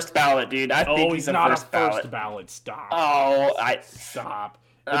a first ballot, dude. He's not a first ballot. Stop. Stop.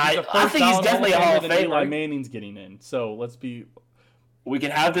 I think he's definitely a Hall of Famer. Eli Manning's getting in, so let's be. We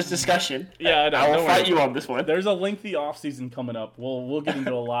can have this discussion. Yeah, I will fight you on this one. There's a lengthy offseason coming up. We'll get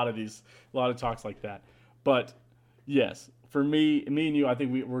into a lot of talks like that. But yes, for me and you, I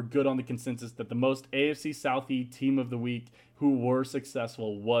think we're good on the consensus that the most AFC Southie team of the week who were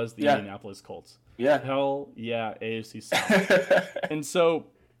successful was the Indianapolis Colts. Yeah. Hell yeah, AFC South. And so,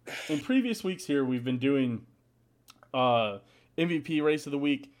 in previous weeks here, we've been doing MVP race of the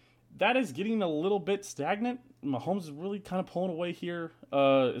week. That is getting a little bit stagnant. Mahomes is really kind of pulling away here,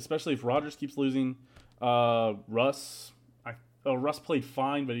 especially if Rodgers keeps losing. Russ played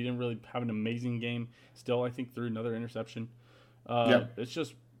fine, but he didn't really have an amazing game. Still, I think, threw another interception. It's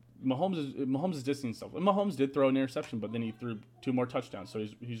just Mahomes is distancing himself. And Mahomes did throw an interception, but then he threw 2 more touchdowns, so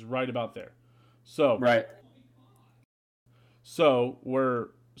he's right about there. So right. So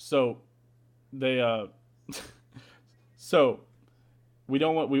we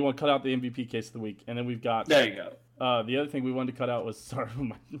want to cut out the MVP case of the week, and then we've got. There you go. The other thing we wanted to cut out was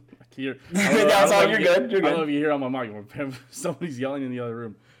you're good. You're good. I don't know if you hear on my mic. Somebody's yelling in the other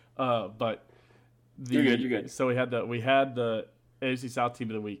room. But you're good. So we had the AFC South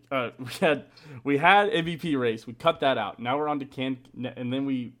team of the week. We had MVP race. We cut that out. Now we're on to and then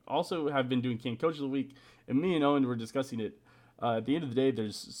we also have been doing Can Coach of the Week. And me and Owen were discussing it. At the end of the day,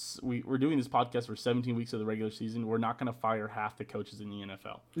 we're doing this podcast for 17 weeks of the regular season. We're not going to fire half the coaches in the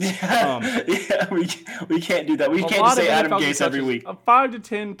NFL. We can't do that. We can't just say Adam Gase every week. 5 to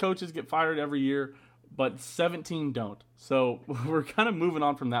 10 coaches get fired every year, but 17 don't. So we're kind of moving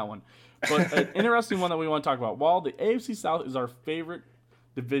on from that one. But an interesting one that we want to talk about. While the AFC South is our favorite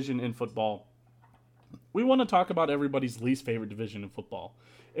division in football, we want to talk about everybody's least favorite division in football.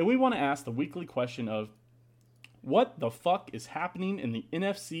 And we want to ask the weekly question of, what the fuck is happening in the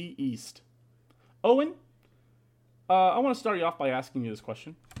NFC East? Owen, I want to start you off by asking you this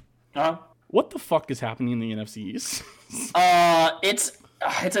question. What the fuck is happening in the NFC East? It's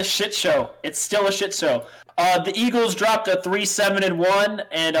a shit show. It's still a shit show. The Eagles dropped a 3-7-1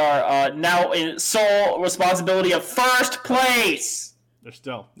 and are now in sole responsibility of first place. They're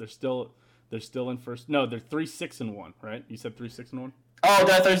still in first. No, they're 3-6-1, right? You said 3-6-1. Oh,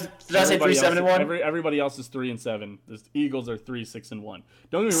 did I say 3-7-1? Everybody else is 3-7. The Eagles are 3-6-1.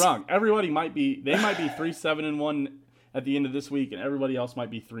 Don't get me wrong. They might be 3-7-1 at the end of this week, and everybody else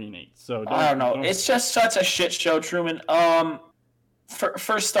might be 3-8. So I don't know. It's just such a shit show, Truman.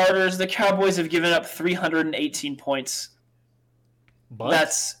 For starters, the Cowboys have given up 318 points.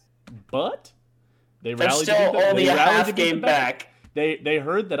 But they they're still only a half game back. They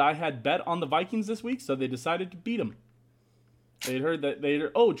heard that I had bet on the Vikings this week, so they decided to beat them. They heard that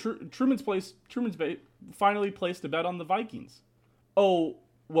Truman's finally placed a bet on the Vikings. Oh,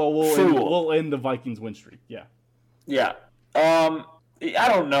 well, we'll end the Vikings win streak. Yeah. Yeah. I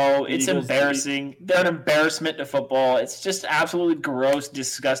don't know. It's embarrassing. They're an embarrassment to football. It's just absolutely gross,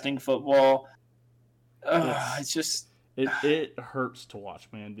 disgusting football. It's just it hurts to watch,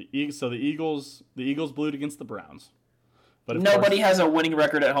 man. The Eagles blew it against the Browns, but nobody has a winning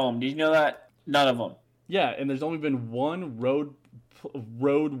record at home. Did you know that? None of them. Yeah, and there's only been one road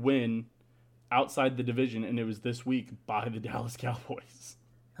win outside the division, and it was this week by the Dallas Cowboys.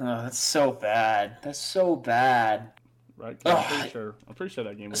 Oh, that's so bad. That's so bad. Right? I'm pretty sure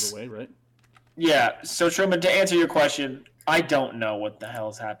that game was away, right? Yeah. So Truman, to answer your question, I don't know what the hell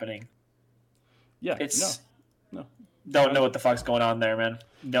is happening. Yeah. No. Don't know what the fuck's going on there, man.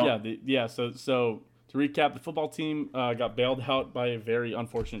 Don't. Yeah. So to recap, the football team got bailed out by a very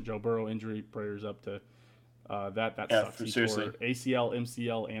unfortunate Joe Burrow injury. Prayers up to that sucks. Seriously. For ACL,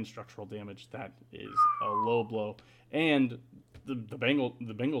 MCL, and structural damage. That is a low blow. And the Bengals.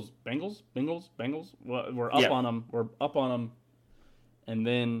 Well, we're up on them. We're up on them, and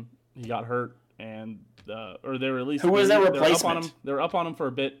then he got hurt, and or they were at least who was their replacement? They were up on him for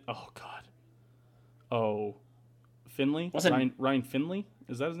a bit. Oh God. Oh, Finley. Ryan Finley?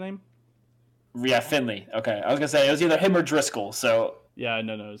 Is that his name? Yeah, Finley. Okay, I was gonna say it was either him or Driscoll. So yeah,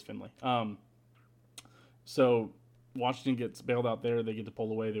 no, it was Finley. So Washington gets bailed out there. They get to pull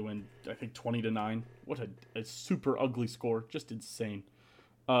away. They win, I think, 20-9. What a super ugly score. Just insane.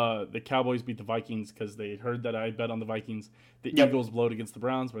 The Cowboys beat the Vikings because they heard that I bet on the Vikings. The Eagles blowed against the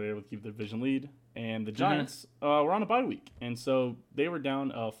Browns, but they were able to keep the division lead. And the Giants were on a bye week. And so they were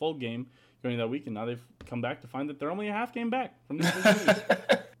down a full game going that week, and now they've come back to find that they're only a half game back from the division lead.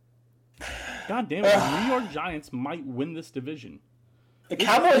 God damn it. The New York Giants might win this division. The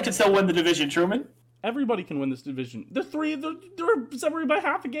Cowboys can still win the division, Truman. Everybody can win this division. They're separated by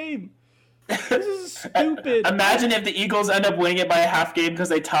half a game. This is stupid. Imagine if the Eagles end up winning it by a half game because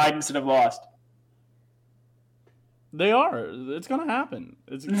they tied instead of lost. They are. It's going to happen.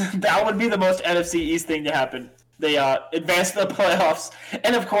 That would be the most NFC East thing to happen. They advance to the playoffs.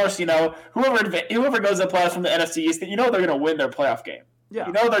 And, of course, whoever goes to the playoffs from the NFC East, they're going to win their playoff game.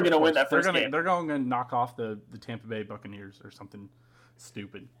 Yeah, they're going to win that first game. They're going to knock off the Tampa Bay Buccaneers or something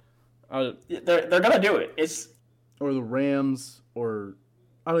stupid. They're going to do it. Or the Rams, or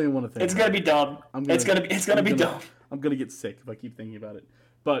I don't even want to think. It's going to be dumb. It's going to be dumb. I'm going to get sick if I keep thinking about it.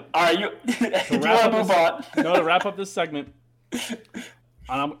 But all right, you want to move on? No, to wrap up this segment,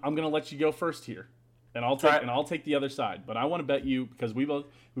 I'm going to let you go first here, and I'll take the other side. But I want to bet you, because we both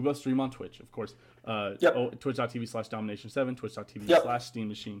stream on Twitch, of course. Twitch.tv/Domination7, Twitch.tv/Steam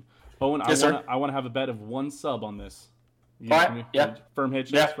Machine. Owen, I want to have a bet of one sub on this. Firm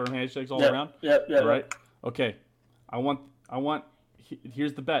handshakes all around. Yep. All right. Okay. I want.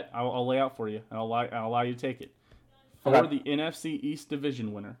 Here's the bet. I'll lay out for you, and I'll allow you to take it. For the NFC East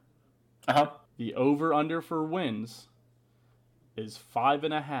division winner, the over/under for wins is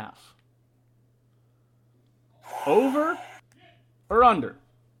 5.5. Over or under?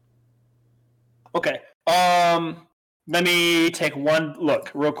 Okay. Let me take one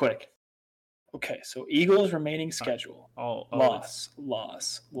look real quick. Okay, so Eagles remaining schedule. Loss.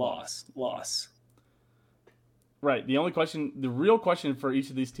 Right. The real question for each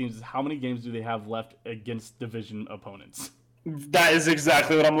of these teams is how many games do they have left against division opponents? That is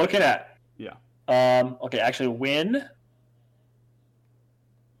exactly what I'm looking at. Yeah. Okay, actually win.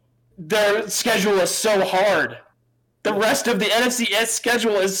 Their schedule is so hard. The rest of the NFC East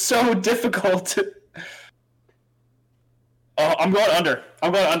schedule is so difficult. I'm going under.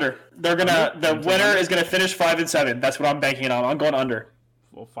 The winner is gonna finish 5-7. That's what I'm banking on. I'm going under.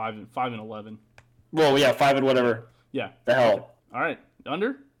 Well, 5-11. Well, yeah, 5 and whatever. Yeah. The hell. Okay. All right,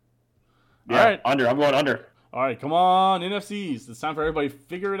 under. Yeah, all right, under. I'm going under. All right, come on, NFCs. It's time for everybody to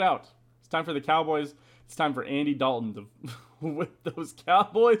figure it out. It's time for the Cowboys. It's time for Andy Dalton to whip those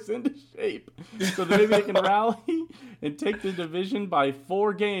Cowboys into shape so that maybe they can rally and take the division by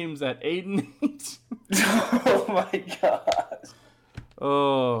 4 games at 8-8. Oh my god.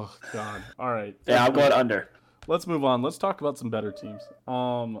 Oh god. All right. Yeah, I'm going under. Let's move on. Let's talk about some better teams.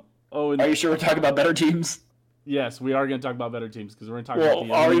 Are you sure we're talking about better teams? Yes, we are going to talk about better teams because we're going to talk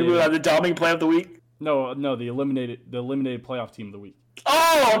about the dominating play of the week? No, the eliminated playoff team of the week.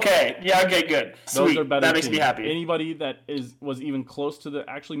 Oh, okay. Yeah, okay, good. Sweet. Those are better that makes teams. me happy. Anybody that was even close to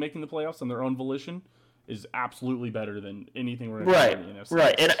actually making the playoffs on their own volition is absolutely better than anything we're going to do in the NFC.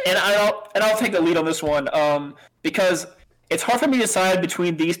 Right. And I'll take the lead on this one because it's hard for me to decide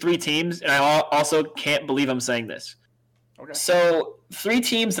between these 3 teams, and I also can't believe I'm saying this. Okay. So 3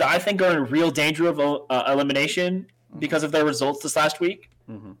 teams that I think are in real danger of elimination because of their results this last week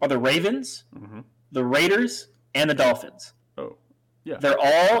are the Ravens, the Raiders, and the Dolphins. Oh, yeah. They're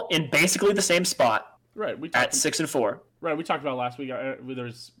all in basically the same spot Right. at 6-4. Right. We talked about last week.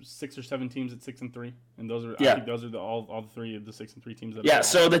 There's 6 or 7 teams at 6-3, and those are I think those are all 3 of the 6-3 teams. That Yeah.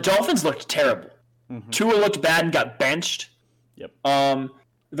 So the Dolphins looked terrible. Tua looked bad and got benched. Yep.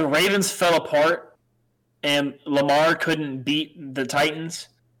 The Ravens fell apart, and Lamar couldn't beat the Titans,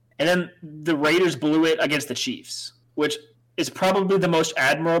 and then the Raiders blew it against the Chiefs, which is probably the most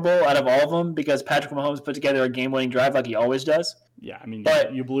admirable out of all of them because Patrick Mahomes put together a game-winning drive like he always does. Yeah, I mean,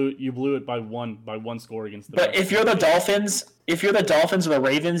 but, you blew it by one score against the. But if you're the Dolphins, or the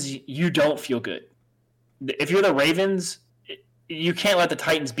Ravens, you don't feel good. If you're the Ravens, you can't let the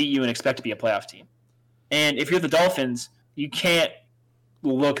Titans beat you and expect to be a playoff team. And if you're the Dolphins, you can't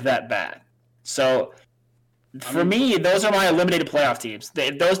look that bad. So, for me, those are my eliminated playoff teams.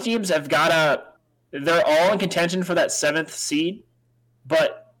 Those teams have got to. They're all in contention for that 7th seed,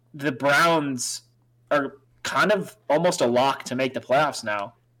 but the Browns are kind of almost a lock to make the playoffs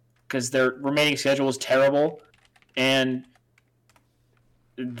now because their remaining schedule is terrible, and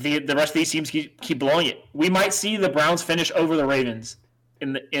the rest of these teams keep blowing it. We might see the Browns finish over the Ravens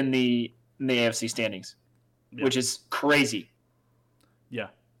in the AFC standings, which is crazy. Yeah.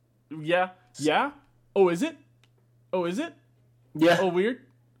 Oh, is it? Yeah. Oh, weird.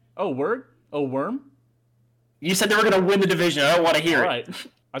 Oh, word. Oh, worm. You said they were going to win the division. I don't want to hear All it. right.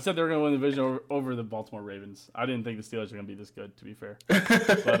 I said they were going to win the division over the Baltimore Ravens. I didn't think the Steelers were going to be this good, to be fair.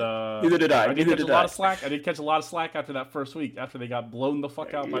 But neither did I. I did catch a lot of slack. I did catch a lot of slack after that first week, after they got blown the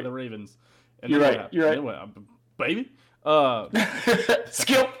fuck out by the Ravens. And You're right. Baby.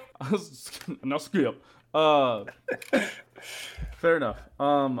 Skip. Now skip. Fair enough.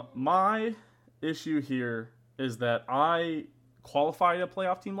 My issue here is that I qualified a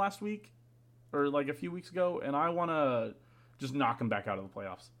playoff team last week, or like a few weeks ago, and I want to just knock them back out of the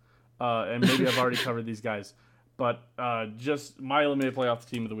playoffs. And maybe I've already covered these guys, but just my eliminated playoff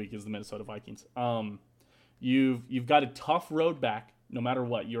team of the week is the Minnesota Vikings. You've got a tough road back, no matter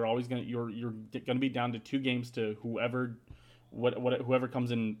what. You're always you're gonna be down to 2 games to whoever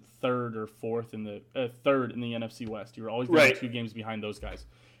comes in third or fourth in the third in the NFC West. You're always going to be 2 games behind those guys,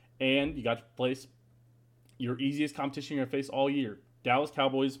 and you got to place your easiest competition you're gonna face all year. Dallas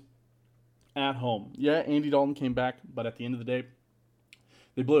Cowboys at home. Yeah, Andy Dalton came back, but at the end of the day,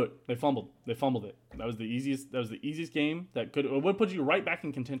 they blew it. They fumbled it. That was the easiest game that would put you right back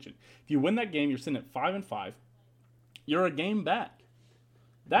in contention. If you win that game, you're sitting at 5-5. You're a game back.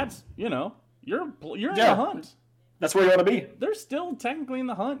 That's you're in the hunt. That's where you want to be. They're still technically in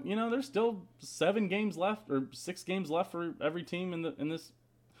the hunt. There's still 7 games left or 6 games left for every team in this.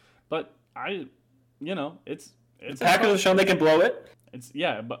 But it's the Packers have shown they can blow it. But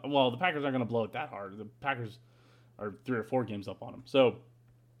the Packers aren't going to blow it that hard. The Packers are 3 or 4 games up on them. So,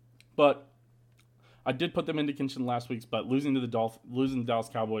 but I did put them into contention last week. But losing to the Dallas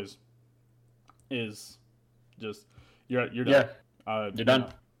Cowboys is just you're done. Yeah, you're done.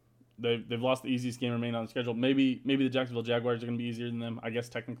 They've lost the easiest game remaining on the schedule. Maybe the Jacksonville Jaguars are going to be easier than them. I guess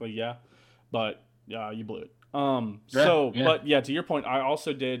technically, yeah, but you blew it. But to your point, I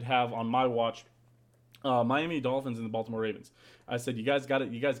also did have on my watch Miami Dolphins and the Baltimore Ravens. I said you guys got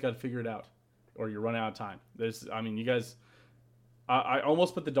to figure it out, or you're running out of time. You guys. I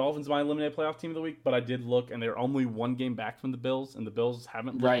almost put the Dolphins my eliminated playoff team of the week, but I did look, and they're only 1 game back from the Bills, and the Bills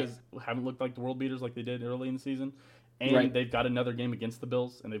haven't looked like the world beaters like they did early in the season. And they've got another game against the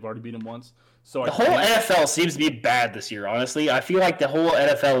Bills, and they've already beat them once. So the whole NFL seems to be bad this year, honestly. I feel like the whole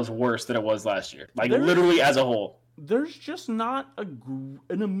NFL is worse than it was last year. Literally as a whole. There's just not an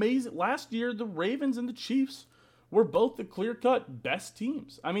amazing... Last year, the Ravens and the Chiefs were both the clear-cut best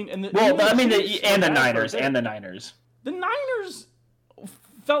teams. I mean, and the Niners. The Niners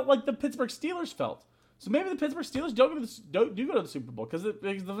felt like the Pittsburgh Steelers felt. So maybe the Pittsburgh Steelers do go to the Super Bowl, because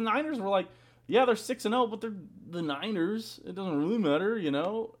the Niners were like, yeah, they're 6-0, but they're the Niners. It doesn't really matter,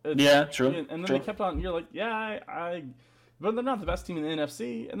 Yeah, true. And then they kept on. You're like, yeah, but they're not the best team in the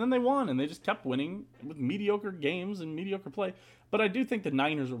NFC. And then they won, and they just kept winning with mediocre games and mediocre play. But I do think the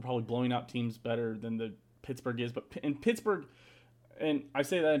Niners were probably blowing out teams better than the Pittsburgh is. But in Pittsburgh, and I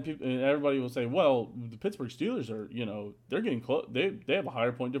say that, and everybody will say, well, the Pittsburgh Steelers are, they're getting close. They have a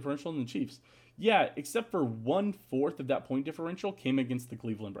higher point differential than the Chiefs. Yeah, except for 1/4 of that point differential came against the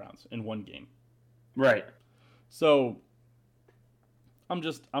Cleveland Browns in 1 game. Right. So I'm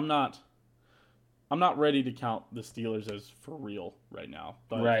not ready to count the Steelers as for real right now.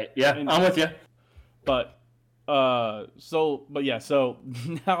 But, right. Yeah, I'm with you. But so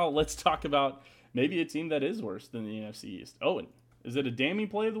now let's talk about maybe a team that is worse than the NFC East. Owen, is it a damning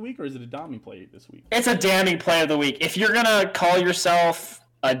play of the week or is it a damning play this week? It's a damning play of the week. If you're gonna call yourself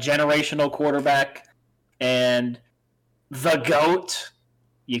a generational quarterback and the GOAT,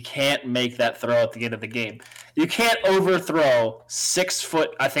 you can't make that throw at the end of the game. You can't overthrow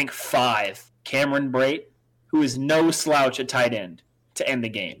 6'5" Cameron Brate, who is no slouch at tight end, to end the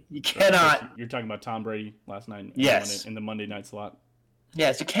game. You cannot. You're talking about Tom Brady last night. Yes. In the Monday night slot.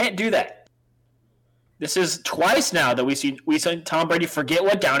 Yes, you can't do that. This is twice now that we see Tom Brady forget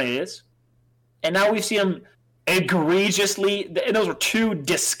what down it is, and now we've seen him egregiously. And those were two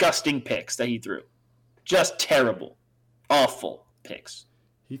disgusting picks that he threw, just terrible, awful picks.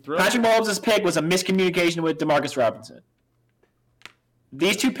 Patrick Mahomes' pick was a miscommunication with Demarcus Robinson.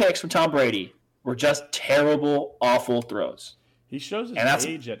 These two picks from Tom Brady were just terrible, awful throws. He shows his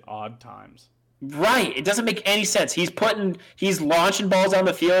age at odd times. Right. It doesn't make any sense. He's launching balls down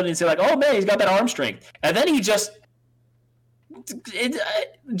the field and he's like, oh man, he's got that arm strength. And then he just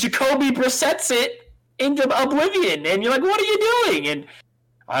Jacoby Brissett's it into oblivion. And you're like, what are you doing? And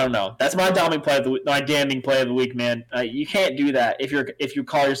I don't know. That's my damning play of the week, man. You can't do that if you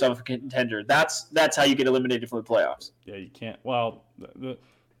call yourself a contender. That's how you get eliminated from the playoffs. Yeah, you can't. Well, the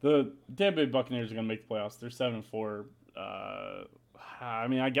Tampa Bay Buccaneers are going to make the playoffs. They're 7-4. I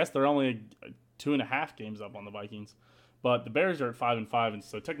mean, I guess they're only 2.5 games up on the Vikings, but the Bears are at 5-5, and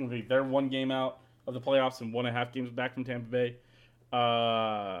so technically they're 1 game out of the playoffs and 1.5 games back from Tampa Bay.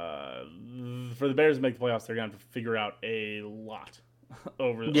 For the Bears to make the playoffs, they're going to have to figure out a lot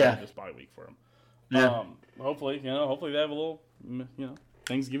over this bye week for them. Yeah. Hopefully they have a little,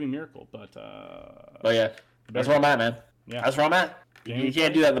 Thanksgiving miracle. But that's where I'm at, man. Yeah, that's where I'm at. You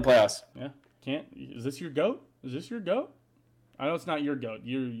can't do that in the playoffs. Yeah, can't. Is this your GOAT? Is this your GOAT? I know it's not your GOAT.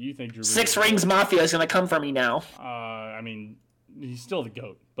 You think you're Six Rings Mafia is gonna come for me now. I mean, he's still the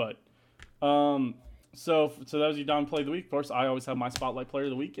GOAT, but so that was your down play of the week. Of course, I always have my spotlight player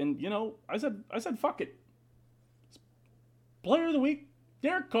of the week, and I said fuck it. Player of the week,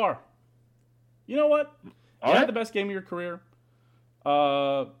 Derek Carr. You know what? You had the best game of your career.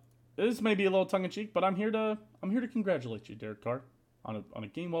 This may be a little tongue in cheek, but I'm here to congratulate you, Derek Carr, on a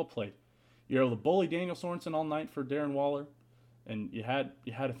game well played. You're able to bully Daniel Sorensen all night for Darren Waller, and you had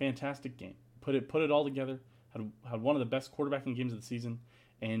a fantastic game. Put it all together. Had one of the best quarterbacking games of the season,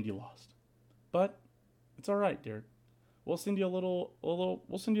 and you lost. But it's all right, Derek. We'll send you a little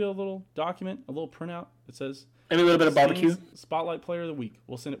document, a little printout that says maybe a little bit of barbecue. Spotlight Player of the Week.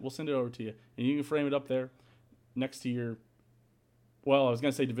 We'll send it over to you, and you can frame it up there next to your. Well, I was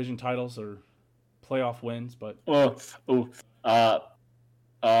gonna say division titles or playoff wins, but we'll put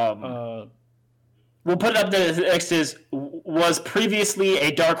it up there next to his was previously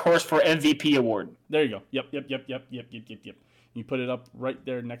a dark horse for MVP award. There you go. Yep. You put it up right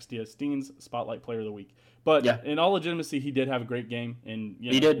there next to Steen's Spotlight Player of the Week. But in all legitimacy, he did have a great game, and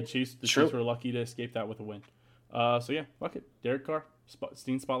he did. The Chiefs were lucky to escape that with a win. Fuck it, Derek Carr,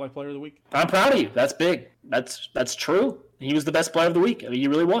 Steen's Spotlight Player of the Week. I'm proud of you. That's big. That's true. He was the best player of the week. I mean, he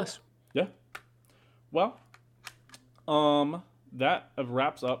really was. Yeah. Well, that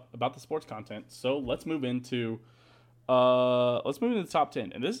wraps up about the sports content. So let's move into the top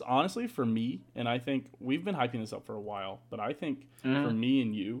 10. And this is honestly for me, and I think we've been hyping this up for a while, but I think for me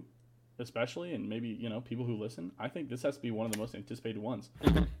and you especially, and maybe people who listen, I think this has to be one of the most anticipated ones.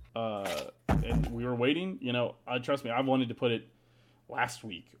 And we were waiting. Trust me, I wanted to put it last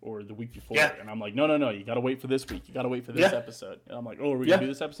week or the week before, and I'm like, no, you got to wait for this week. You got to wait for this episode. And I'm like, oh, are we gonna do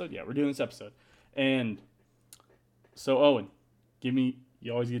this episode? Yeah, we're doing this episode. And so, Owen, you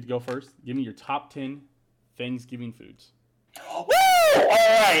always get to go first. Give me your top 10 Thanksgiving foods. Woo! All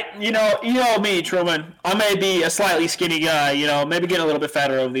right. You know me, Truman. I may be a slightly skinny guy, maybe getting a little bit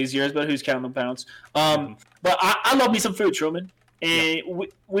fatter over these years, but who's counting the pounds? But I love me some food, Truman. And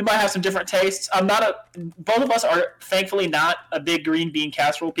we might have some different tastes. Both of us are thankfully not a big green bean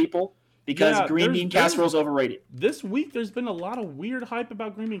casserole people because green bean casserole is overrated. This week there's been a lot of weird hype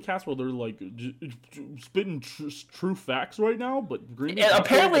about green bean casserole. They're like spitting true facts right now, but green bean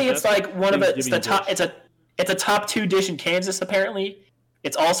apparently it's like one of it's the top. It's a top 2 dish in Kansas. Apparently,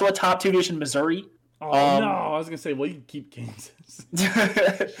 it's also a top 2 dish in Missouri. Oh no! I was gonna say, well, you can keep Kansas.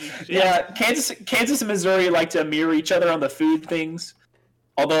 Yeah, Kansas and Missouri like to mirror each other on the food things.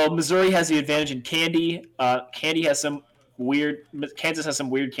 Although Missouri has the advantage in candy. Kansas has some weird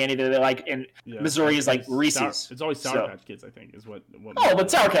candy that they like, and Missouri is like Reese's. It's always Sour Patch Kids, I think, is what. But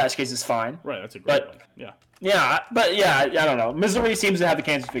Sour Patch Kids is fine. Right, that's a great one. Yeah. Yeah, but I don't know. Missouri seems to have the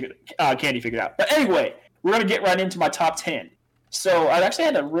candy figured out. But anyway, we're gonna get right into my top 10. So I've actually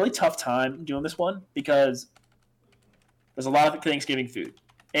had a really tough time doing this one because there's a lot of Thanksgiving food.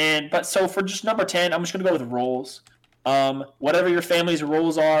 But so for just number 10, I'm just gonna go with rolls. Whatever your family's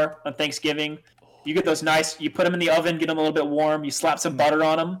rolls are on Thanksgiving, you get those nice. You put them in the oven, get them a little bit warm. You slap some butter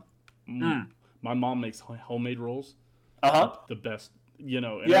on them. My mom makes homemade rolls. The best. And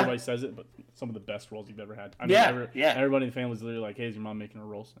everybody says it, but some of the best rolls you've ever had. I mean, everybody in the family is literally like, hey, is your mom making her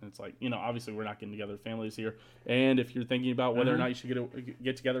rolls? And it's like, obviously we're not getting together, families here. And if you're thinking about whether or not you should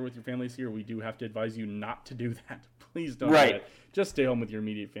get together with your families here, we do have to advise you not to do that. Please don't do that. Just stay home with your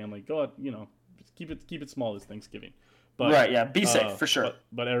immediate family. Go out, just keep it small this Thanksgiving. But, be safe, for sure.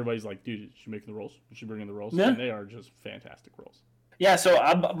 But everybody's like, dude, is she making the rolls? Is she bringing the rolls? Yeah. And they are just fantastic rolls. Yeah, so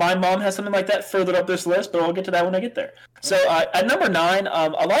my mom has something like that further up this list, but I'll get to that when I get there. So at number 9, a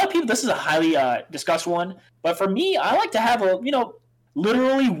lot of people, this is a highly discussed one, but for me, I like to have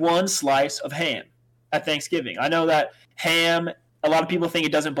literally one slice of ham at Thanksgiving. I know that ham, a lot of people think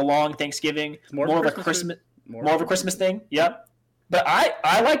it doesn't belong Thanksgiving, more of a Christmas thing. Yep. But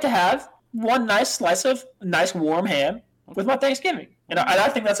I like to have one nice slice of nice warm ham with my Thanksgiving, and I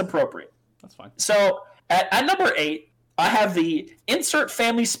think that's appropriate. That's fine. So at number 8. I have the insert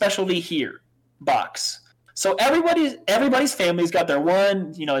family specialty here box. So everybody's family's got their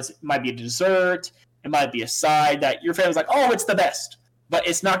one, it might be a dessert, it might be a side that your family's like, oh, it's the best. But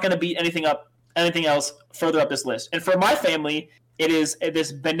it's not going to beat anything else further up this list. And for my family, it is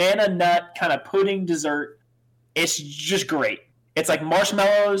this banana nut kind of pudding dessert. It's just great. It's like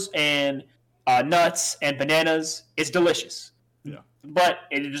marshmallows and nuts and bananas. It's delicious. But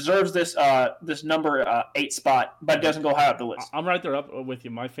it deserves this number 8 spot, but it doesn't go high up the list. I'm right there up with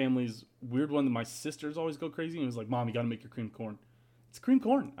you. My family's weird one that my sisters always go crazy and was like, Mom, you got to make your cream corn. It's cream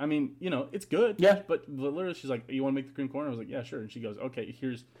corn. I mean, it's good. Yeah. But literally, she's like, you want to make the cream corn? I was like, yeah, sure. And she goes, okay,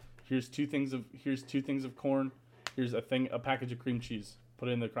 here's two things of corn. Here's a package of cream cheese. Put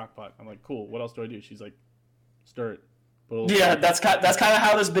it in the crock pot. I'm like, cool. What else do I do? She's like, stir it. That's kind of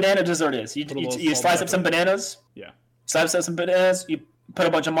how this banana dessert is. You slice up some bananas. Yeah. Slice up some bananas. You put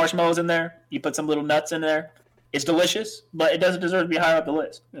a bunch of marshmallows in there. You put some little nuts in there. It's delicious, but it doesn't deserve to be higher up the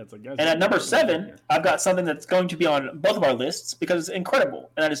list. Yeah, it's like, and at number 7, I've got something that's going to be on both of our lists because it's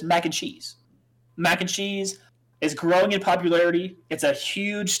incredible, and that is mac and cheese. Mac and cheese is growing in popularity. It's a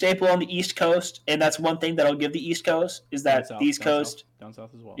huge staple on the East Coast, and that's one thing that I'll give the East Coast is that the East Coast, down south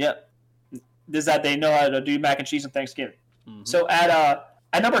as well. Yeah, is that they know how to do mac and cheese on Thanksgiving. Mm-hmm. So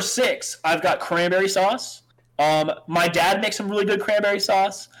at number 6, I've got cranberry sauce. My dad makes some really good cranberry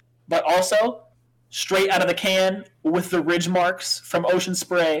sauce, but also straight out of the can with the ridge marks from Ocean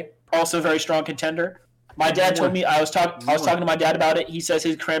Spray, also a very strong contender. My dad told me I was talking to my dad about it. He says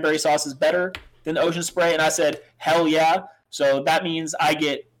his cranberry sauce is better than the Ocean Spray, and I said, hell yeah. So that means I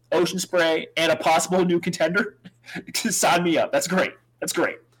get Ocean Spray and a possible new contender to sign me up. That's great.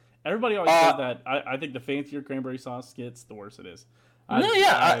 Everybody always says that. I think the fancier cranberry sauce gets, the worse it is.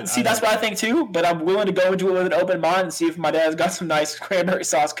 That's what I think too, but I'm willing to go into it with an open mind and see if my dad's got some nice cranberry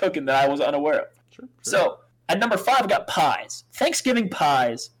sauce cooking that I was unaware of. Sure. So, at number 5, I've got pies. Thanksgiving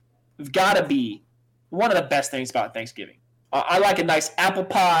pies have got to be one of the best things about Thanksgiving. I like a nice apple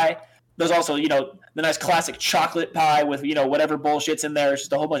pie. There's also, the nice classic chocolate pie with, whatever bullshit's in there. It's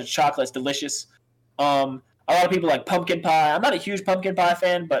just a whole bunch of chocolate. It's delicious. A lot of people like pumpkin pie. I'm not a huge pumpkin pie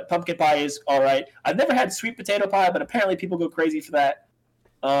fan, but pumpkin pie is all right. I've never had sweet potato pie, but apparently people go crazy for that.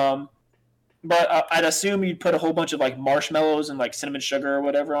 But I'd assume you'd put a whole bunch of like marshmallows and like cinnamon sugar or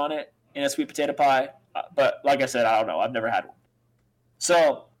whatever on it in a sweet potato pie. But like I said, I don't know. I've never had one.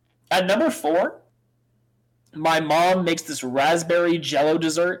 So at number 4, my mom makes this raspberry jello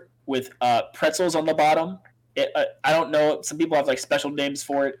dessert with pretzels on the bottom. I don't know. Some people have like special names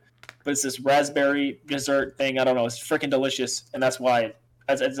for it. But it's this raspberry dessert thing. I don't know. It's freaking delicious, and that's why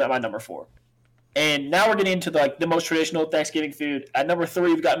it's at my number 4. And now we're getting into the most traditional Thanksgiving food. At number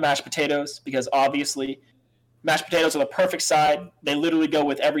 3, we've got mashed potatoes because obviously mashed potatoes are the perfect side. They literally go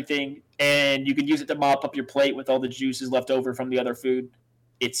with everything, and you can use it to mop up your plate with all the juices left over from the other food.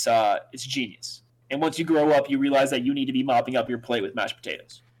 It's genius. And once you grow up, you realize that you need to be mopping up your plate with mashed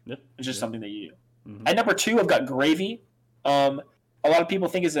potatoes. Yep. It's just something that you do. Mm-hmm. At number 2, I've got gravy. A lot of people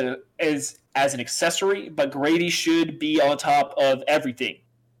think as an accessory, but gravy should be on top of everything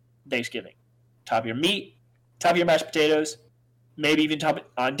Thanksgiving. Top of your meat, top of your mashed potatoes, maybe even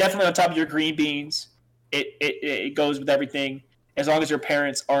definitely on top of your green beans. It goes with everything as long as your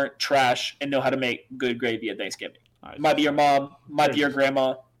parents aren't trash and know how to make good gravy at Thanksgiving. Might be your mom, might be your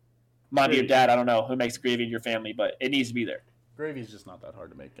grandma, might be your dad. I don't know who makes gravy in your family, but it needs to be there. Gravy is just not that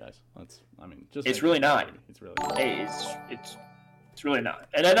hard to make, guys. It's really not. It's really not. Hey, it's really not.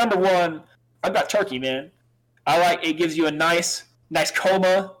 And at number 1, I've got turkey, man. It gives you a nice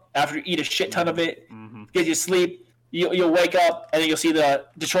coma after you eat a shit ton of it. Mm-hmm. Gives you sleep. You'll wake up and then you'll see the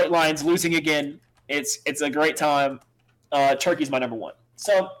Detroit Lions losing again. It's a great time. Turkey's my number one.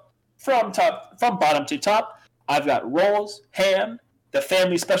 So from bottom to top, I've got rolls, ham, the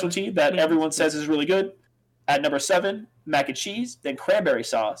family specialty that everyone says is really good. At number 7, mac and cheese, then cranberry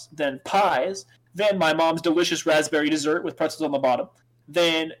sauce, then pies, then my mom's delicious raspberry dessert with pretzels on the bottom,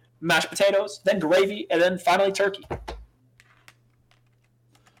 then mashed potatoes, then gravy, and then finally turkey.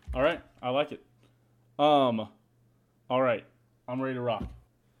 All right, I like it. All right, I'm ready to rock.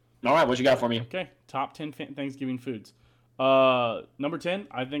 All right, what you got for me? Okay, top 10 Thanksgiving foods. Number 10,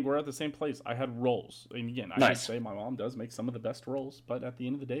 I think we're at the same place. I had rolls. And again, I should say my mom does make some of the best rolls, but at the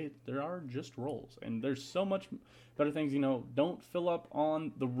end of the day, there are just rolls. And there's so much better things, don't fill up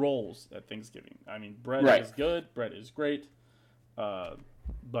on the rolls at Thanksgiving. I mean, bread is good, bread is great.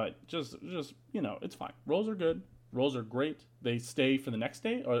 But just it's fine. Rolls are good. Rolls are great. They stay for the next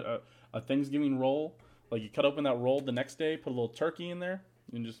day. Or a Thanksgiving roll, like you cut open that roll the next day, put a little turkey in there,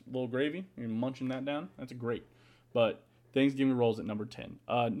 and just a little gravy, you're munching that down. That's great. But Thanksgiving rolls at number 10.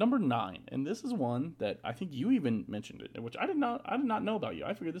 Number 9, and this is one that I think you even mentioned it, which I did not know about you.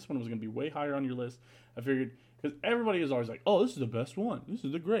 I figured this one was going to be way higher on your list. I figured because everybody is always like, "Oh, this is the best one. This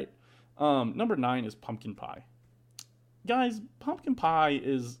is the great." Number 9 is pumpkin pie. Guys, pumpkin pie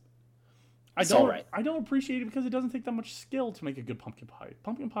is. I don't appreciate it because it doesn't take that much skill to make a good pumpkin pie.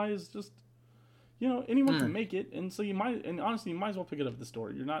 Pumpkin pie is just, anyone can make it, and so honestly, you might as well pick it up at the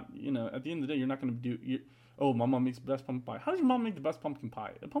store. You're not, at the end of the day, you're not going to do. Oh, my mom makes the best pumpkin pie. How does your mom make the best pumpkin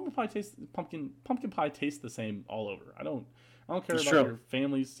pie? The pumpkin pie tastes the same all over. I don't care about your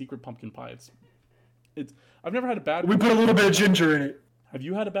family's secret pumpkin pie. It's. I've never had a bad. We put a little bit of ginger in it. Have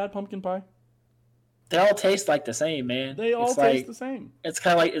you had a bad pumpkin pie? They all taste like the same, man. They all taste the same. It's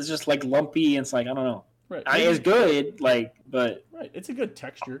kind of like it's just like lumpy. And it's like I don't know. Right. It's good, but right. It's a good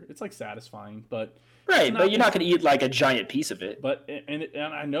texture. It's like satisfying, but right. But you're not going to eat like a giant piece of it. But and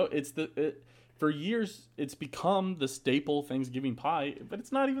I know for years it's become the staple Thanksgiving pie, but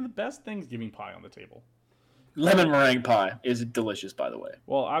it's not even the best Thanksgiving pie on the table. Lemon meringue pie is delicious, by the way.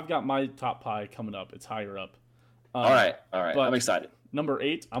 Well, I've got my top pie coming up. It's higher up. All right. I'm excited. Number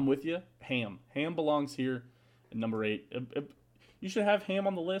 8, I'm with you. Ham. Ham belongs here at number 8. You should have ham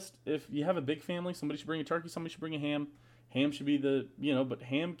on the list. If you have a big family, somebody should bring a turkey, somebody should bring a ham. Ham should be but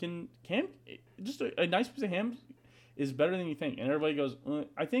ham can just a nice piece of ham is better than you think. And everybody goes,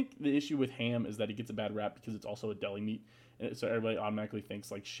 I think the issue with ham is that it gets a bad rap because it's also a deli meat. And so everybody automatically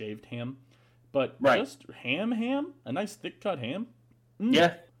thinks like shaved ham. But just ham, a nice thick cut ham.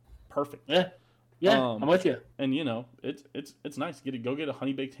 Yeah. Perfect. Yeah, I'm with you. And it's nice. Go get a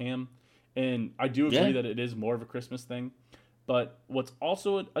honey baked ham. And I do agree that it is more of a Christmas thing. But what's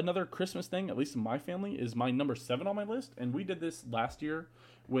also another Christmas thing, at least in my family, is my number 7 on my list. And we did this last year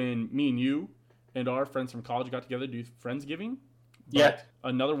when me and you and our friends from college got together to do Friendsgiving. But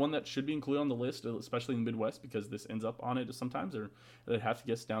another one that should be included on the list, especially in the Midwest, because this ends up on it sometimes, or it has to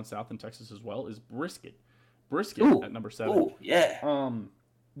get down south in Texas as well, is brisket. Brisket at number 7. Ooh, yeah.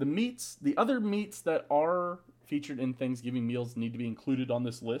 The other meats that are featured in Thanksgiving meals need to be included on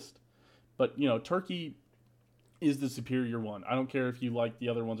this list. But, turkey is the superior one. I don't care if you like the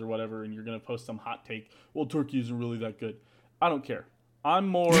other ones or whatever, and you're going to post some hot take, well, turkey isn't really that good. I don't care. I'm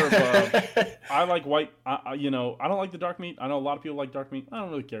more of a, I like white, I don't like the dark meat. I know a lot of people like dark meat. I don't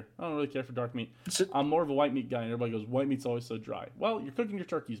really care. I don't really care for dark meat. I'm more of a white meat guy, and everybody goes, white meat's always so dry. Well, you're cooking your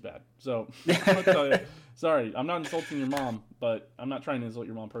turkeys bad. So, I'll tell you, sorry, I'm not insulting your mom, but I'm not trying to insult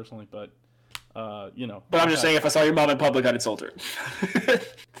your mom personally, but, But I'm just saying if I saw your mom in public, I'd insult her.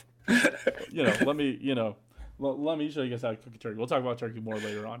 Let me show you guys how to cook a turkey. We'll talk about turkey more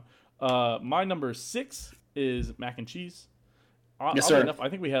later on. My number 6 is mac and cheese. Yes, sir. Enough, I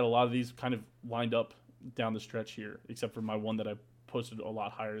think we had a lot of these kind of lined up down the stretch here, except for my one that I posted a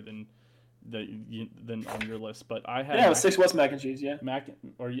lot higher than on your list. But I had 6 was mac and cheese. Yeah,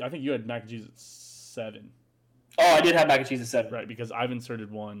 I think you had mac and cheese at 7. Oh, I did have mac and cheese at 7. Right, because I've inserted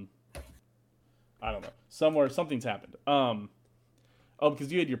one. I don't know, somewhere something's happened.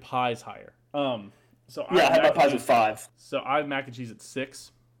 Because you had your pies higher. I had my pies at 5. So I have mac and cheese at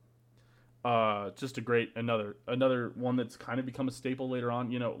 6. Just a great another one that's kind of become a staple later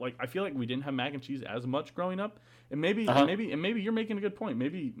on. I feel like we didn't have mac and cheese as much growing up, and maybe you're making a good point.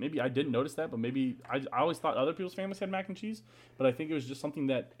 Maybe I didn't notice that, but maybe I always thought other people's families had mac and cheese, but I think it was just something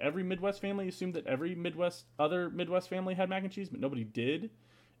that every Midwest family assumed that every other Midwest family had mac and cheese, but nobody did.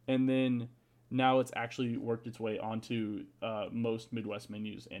 And then now it's actually worked its way onto most Midwest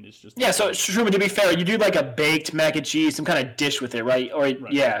menus, and it's just Yeah, so Truman, to be fair, you do like a baked mac and cheese, some kind of dish with it, right? Or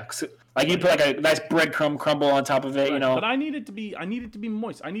yeah, like you put like a nice breadcrumb crumble on top of it, right. you know. But I need it to be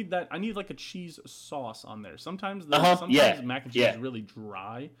moist. I need like a cheese sauce on there. Sometimes mac and cheese is really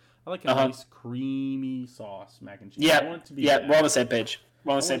dry. I like a nice creamy sauce mac and cheese. Yeah, I want it to be we're on the same page.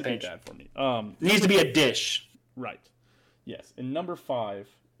 We're on the same page. Bad for me. It needs to be a dish. Right. Yes. And number 5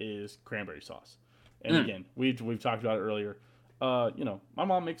 is cranberry sauce. And again, we've talked about it earlier. My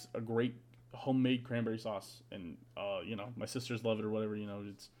mom makes a great homemade cranberry sauce, and my sisters love it or whatever.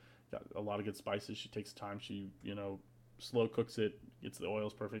 It's got a lot of good spices. She takes time. She slow cooks it, gets the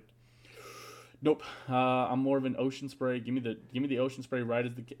oils perfect. Nope. I'm more of an Ocean Spray. Give me the Ocean Spray right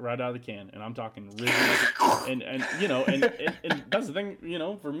out of the can, and I'm talking rigid. and that's the thing.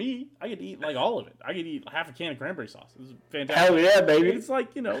 For me, I could eat like all of it. I could eat half a can of cranberry sauce. It's fantastic. Hell yeah, baby! It's like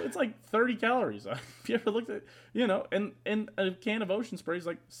it's like 30 calories. If you ever looked at and a can of Ocean Spray is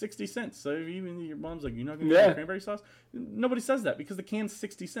like 60 cents. So if even your mom's like, you're not gonna get cranberry sauce, nobody says that because the can's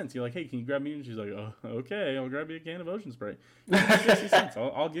 60 cents. You're like, hey, can you grab me? And she's like, oh, okay, I'll grab you a can of Ocean Spray. 60 cents.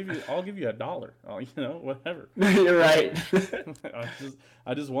 I'll give you $1. Whatever. You're right.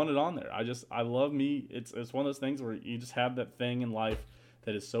 I just want it on there. I love me. It's one of those things where you just have that thing in life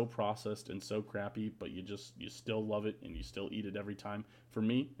that is so processed and so crappy, but you still love it and you still eat it every time. For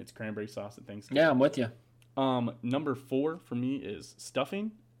me, it's cranberry sauce at Thanksgiving. Yeah, I'm with you. Number 4 for me is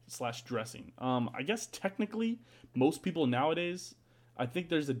stuffing / dressing. I guess technically most people nowadays, I think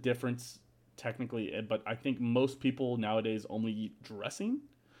there's a difference technically, but I think most people nowadays only eat dressing.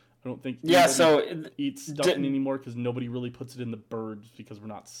 I don't think eat stuffing anymore because nobody really puts it in the birds because we're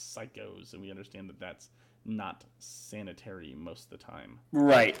not psychos and we understand that that's not sanitary most of the time.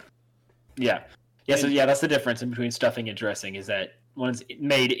 Right. Yeah. Yeah. So that's the difference in between stuffing and dressing is that one's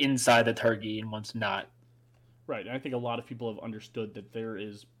made inside the turkey and one's not. Right. And I think a lot of people have understood that there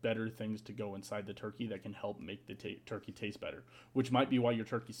is better things to go inside the turkey that can help make the turkey taste better, which might be why your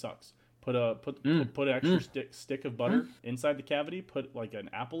turkey sucks. Put an extra stick of butter inside the cavity. Put like an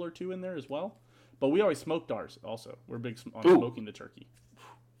apple or 2 in there as well. But we always smoked ours. Also, we're big on smoking the turkey.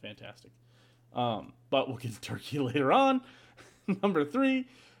 Fantastic. But we'll get to turkey later on. Number 3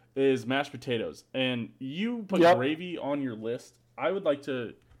 is mashed potatoes, and you put gravy on your list. I would like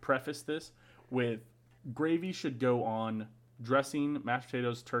to preface this with gravy should go on dressing, mashed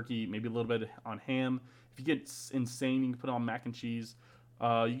potatoes, turkey, maybe a little bit on ham. If you get insane, you can put it on mac and cheese. You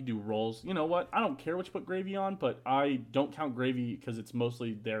can do rolls. You know what? I don't care what you put gravy on, but I don't count gravy because it's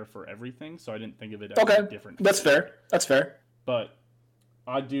mostly there for everything, so I didn't think of it as different. That's fair. That's fair. But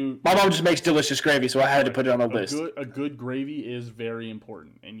I do... My mom just makes delicious gravy, so I had to put it on the list. A good gravy is very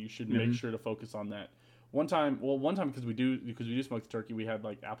important, and you should make sure to focus on that. One time because we do smoke the turkey, we had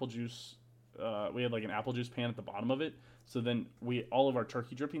like apple juice. We had like an apple juice pan at the bottom of it. So then all of our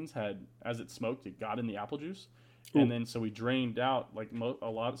turkey drippings as it smoked, it got in the apple juice. And then so we drained out like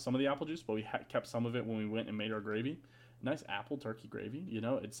some of the apple juice, but we kept some of it when we went and made our gravy. Nice apple turkey gravy.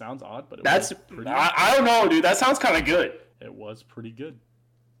 It sounds odd, but was pretty good. I don't know, dude. That sounds kind of good. It was pretty good.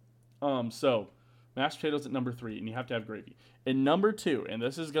 So mashed potatoes at number 3, and you have to have gravy. And number 2, and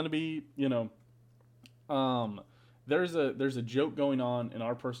this is going to be, there's a joke going on in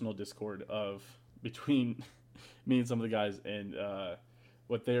our personal Discord between me and some of the guys, and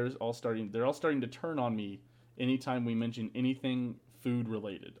they're all starting to turn on me anytime we mention anything food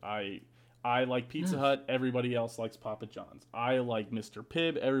related. I like Pizza Hut. Everybody else likes Papa John's. I like Mr.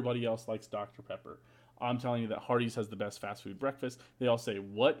 Pibb. Everybody else likes Dr. Pepper. I'm telling you that Hardee's has the best fast food breakfast. They all say,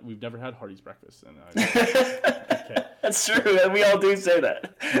 "What? We've never had Hardee's breakfast." And okay. That's true. And we all do say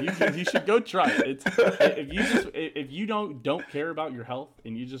that. You should go try it. If you don't care about your health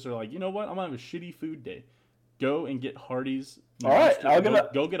and you just are like, you know what, I'm gonna have a shitty food day, go and get Hardee's. All right,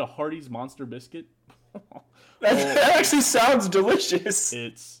 go get a Hardee's Monster Biscuit. That actually sounds delicious.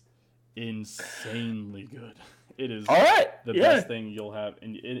 It's insanely good. It is the best thing you'll have,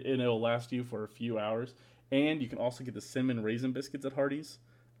 and it'll last you for a few hours. And you can also get the cinnamon raisin biscuits at Hardee's.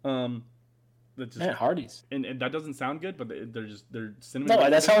 Hardee's. And that doesn't sound good, but they're cinnamon. No,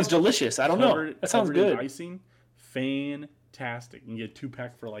 that sounds delicious. I don't know. That sounds good. Icing, fantastic. You can get a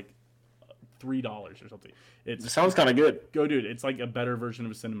 2-pack for like $3 or something. It sounds kind of good. Go, dude. It's like a better version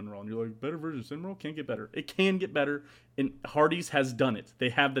of a cinnamon roll. And you're like, better version of cinnamon roll? Can't get better. It can get better. And Hardee's has done it. They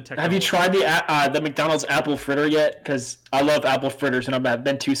have the technology. Have you tried the McDonald's apple fritter yet? Because I love apple fritters, and I've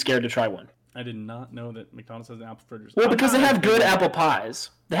been too scared to try one. I did not know that McDonald's has an apple fritters. Well, because they have good apple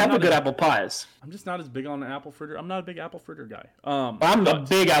pies. They have the good apple pies. I'm just not as big on apple fritter. I'm not a big apple fritter guy. I'm a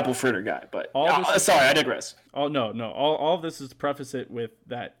big apple fritter guy, but sorry, I digress. Oh no. All of this is to preface it with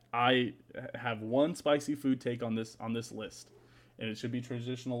that I have one spicy food take on this list, and it should be a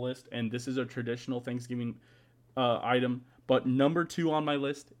traditional list. And this is a traditional Thanksgiving item. But number 2 on my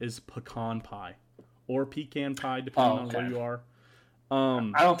list is pecan pie, or pecan pie, depending on where you are.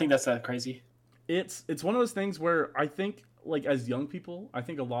 I don't think that's that crazy. It's one of those things where I think, like, as young people, I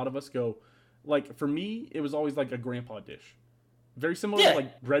think a lot of us go, like, for me, it was always like a grandpa dish. Very similar to,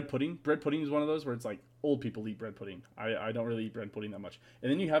 like, bread pudding. Bread pudding is one of those where it's like, old people eat bread pudding. I don't really eat bread pudding that much.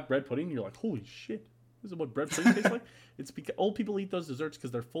 And then you have bread pudding, and you're like, holy shit, this is what bread pudding tastes like? It's because old people eat those desserts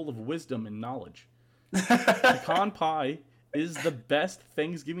because they're full of wisdom and knowledge. Pecan pie is the best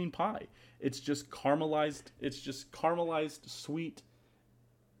Thanksgiving pie. It's just caramelized, sweet,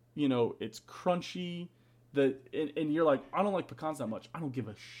 you know, it's crunchy. And you're like, I don't like pecans that much. I don't give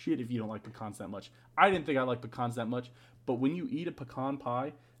a shit if you don't like pecans that much. I didn't think I liked pecans that much, but when you eat a pecan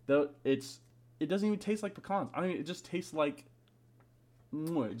pie, it doesn't even taste like pecans. I mean, it just tastes like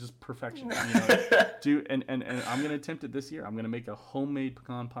just perfection. You know? Dude, and I'm gonna attempt it this year. I'm gonna make a homemade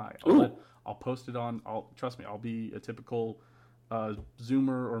pecan pie. I'll post it on. Trust me, I'll be a typical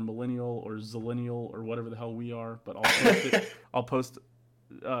Zoomer or millennial or zillennial or whatever the hell we are. But I'll post it. I'll post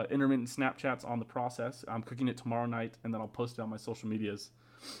intermittent Snapchats on the process. I'm cooking it tomorrow night, and then I'll post it on my social medias.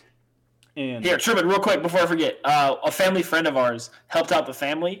 And here, Truman, real quick before I forget, a family friend of ours helped out the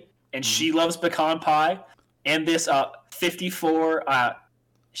family, and she loves pecan pie. And this 54, is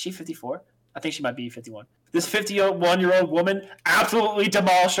she 54? I think she might be 51. This 51-year-old woman absolutely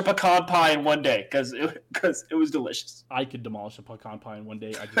demolished a pecan pie in one day because it was delicious. I could demolish a pecan pie in one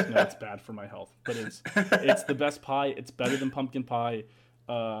day. I just know it's bad for my health, but it's the best pie. It's better than pumpkin pie.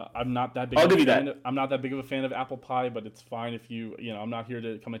 I'm not that big. I'm not that big of a fan of apple pie, but it's fine if you know. I'm not here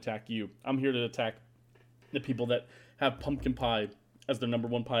to come attack you. I'm here to attack the people that have pumpkin pie as their number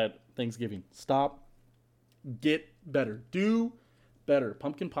 1 pie at Thanksgiving. Stop. Get better. Do better.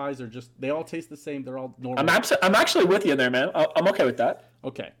 Pumpkin pies are they all taste the same. They're all normal. I'm actually with you there, man. I'm okay with that.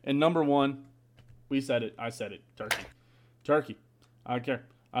 Okay. And number 1, we said it. I said it. Turkey. I don't care.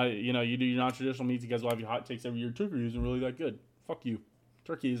 You do your non-traditional meats. You guys will have your hot takes every year. Turkey isn't really that good. Fuck you.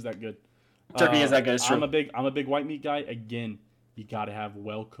 Turkey is that good. Turkey is that good. It's true. I'm a big white meat guy. Again, you got to have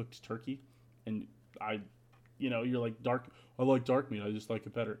well-cooked turkey. And you're like dark. I like dark meat. I just like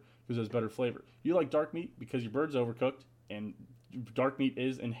it better because it has better flavor. You like dark meat because your bird's overcooked, and dark meat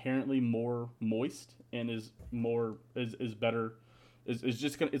is inherently more moist and is better.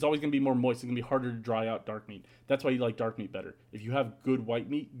 It's always gonna be more moist. It's gonna be harder to dry out dark meat. That's why you like dark meat better. If you have good white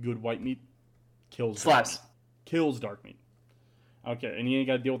meat kills dark meat. Okay, and you ain't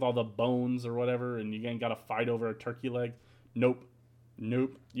got to deal with all the bones or whatever, and you ain't got to fight over a turkey leg. Nope.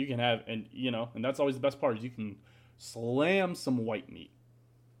 You can have, and that's always the best part is you can slam some white meat.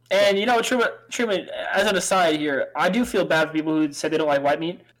 And Truman, as an aside here, I do feel bad for people who say they don't like white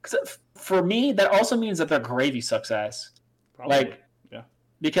meat, because for me, that also means that their gravy sucks ass. Probably. Yeah.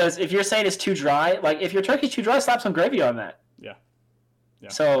 Because if you're saying it's too dry, like if your turkey's too dry, slap some gravy on that. Yeah.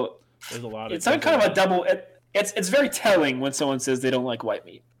 So there's a lot. It's kind of a double. It's very telling when someone says they don't like white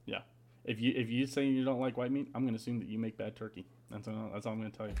meat. Yeah. If you say you don't like white meat, I'm going to assume that you make bad turkey. That's all I'm going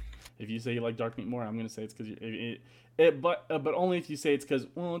to tell you. If you say you like dark meat more, I'm going to say it's because but only if you say it's because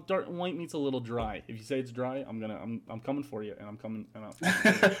white meat's a little dry. If you say it's dry, I'm coming for you, and I'm coming. And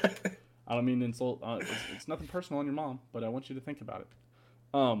I don't mean to insult. It's nothing personal on your mom, but I want you to think about it.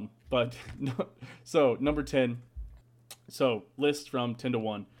 So number 10. So list from 10 to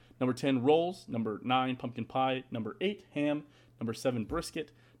 1. Number 10, rolls. Number 9, pumpkin pie. Number 8, ham. Number 7,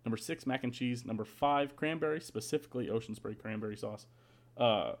 brisket. Number 6, mac and cheese. Number 5, cranberry, specifically Ocean Spray cranberry sauce.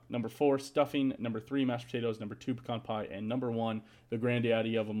 Number 4, stuffing. Number 3, mashed potatoes. Number 2, pecan pie. And number 1, the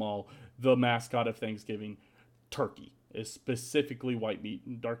granddaddy of them all, the mascot of Thanksgiving, turkey. Is specifically white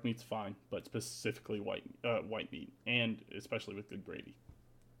meat. Dark meat's fine, but specifically white meat, and especially with good gravy.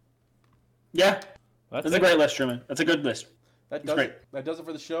 Yeah, that's a great list, Truman. That's a good list. That does it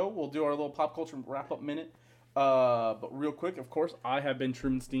for the show. We'll do our little pop culture wrap-up minute. But real quick, of course, I have been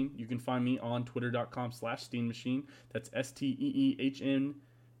Truman Steen. You can find me on twitter.com/SteenMachine. That's SteeMachine.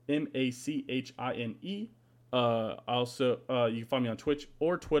 Also, you can find me on Twitch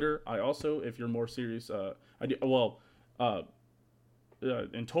or Twitter. I also, if you're more serious,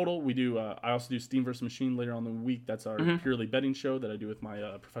 in total, we do. I also do Steam vs. Machine later on in the week. That's our purely betting show that I do with my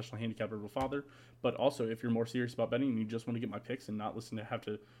professional handicapper father. But also, if you're more serious about betting and you just want to get my picks and not have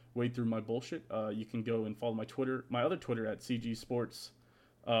to wade through my bullshit, you can go and follow my other Twitter at CG Sports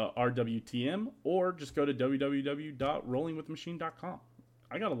RWTM, or just go to www.rollingwithmachine.com.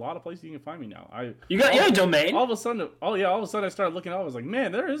 I got a lot of places you can find me now. You got a domain. All of a sudden I started looking up. I was like,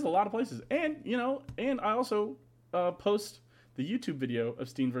 man, there is a lot of places. And and I also post the YouTube video of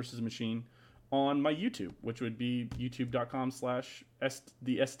Steen versus Machine on my YouTube, which would be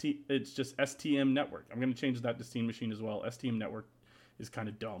youtube.com/STM Network. I'm going to change that to Steen Machine as well. STM Network is kind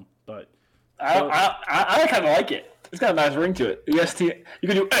of dumb, but I kind of like it. It's got a nice ring to it. The STM, you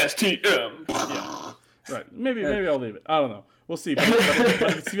can do STM. Yeah, right. Maybe I'll leave it. I don't know. We'll see. But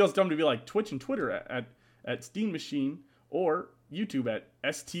it feels dumb to be like Twitch and Twitter at Steen Machine or YouTube at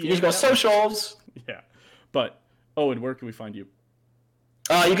STM. You just go socials. Yeah, but Owen, where can we find you?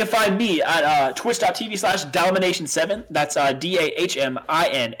 You can find me at twitch.tv/Dalmination7. That's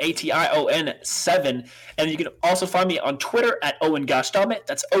DAHMINATION7. And you can also find me on Twitter at Owen Gosh Dammit.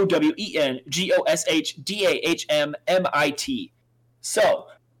 That's OWENGOSHDAHMMIT. So,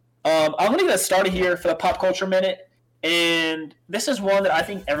 I'm going to get us started here for the Pop Culture Minute. And this is one that I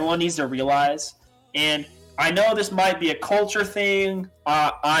think everyone needs to realize. And I know this might be a culture thing.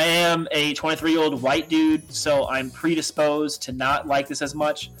 I am a 23-year-old white dude, so I'm predisposed to not like this as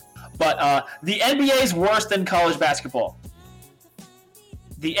much. But the NBA is worse than college basketball.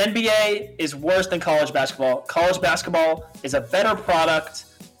 The NBA is worse than college basketball. College basketball is a better product.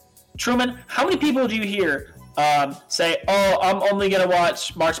 Truman, how many people do you hear say, "Oh, I'm only going to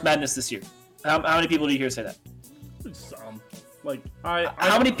watch March Madness this year"? How many people do you hear say that? Some. we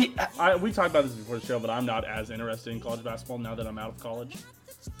talked about this before the show, but I'm not as interested in college basketball now that I'm out of college.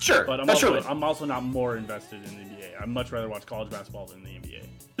 Sure, but I'm also not more invested in the NBA. I'd much rather watch college basketball than the NBA.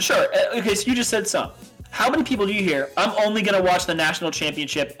 Sure. Okay, so you just said some. How many people do you hear, "I'm only going to watch the national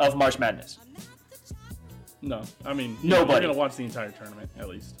championship of March Madness"? No. I mean, nobody. You're going to watch the entire tournament, at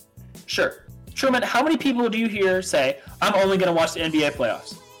least. Sure. Truman, how many people do you hear say, "I'm only going to watch the NBA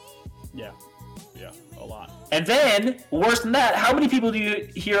playoffs"? Yeah, a lot. And then, worse than that, how many people do you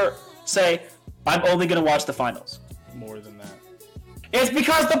hear say, "I'm only going to watch the finals"? More than that. It's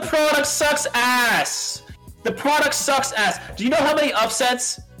because the product sucks ass. The product sucks ass. Do you know how many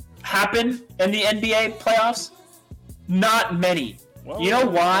upsets happen in the NBA playoffs? Not many. Well, you know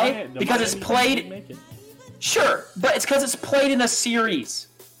why? Because it's played... Make it. Sure, but it's because it's played in a series.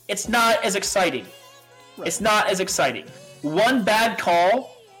 It's not as exciting. Right. It's not as exciting. One bad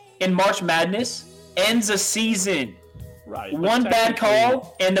call in March Madness ends a season. Right. One bad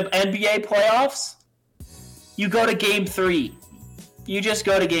call in the NBA playoffs, you go to Game 3. You just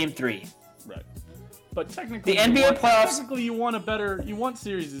go to Game 3. Right. But technically, the NBA playoffs. Technically, you want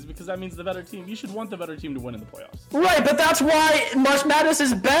series because that means the better team. You should want the better team to win in the playoffs. Right, but that's why March Madness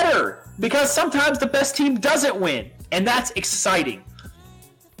is better, because sometimes the best team doesn't win, and that's exciting.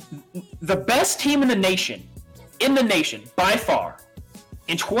 The best team in the nation, by far,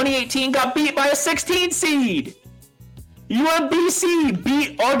 in 2018 got beat by a 16 seed. UMBC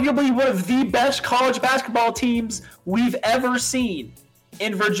beat arguably one of the best college basketball teams we've ever seen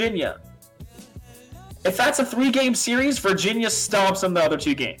in Virginia. If that's a 3-game series, Virginia stomps them the other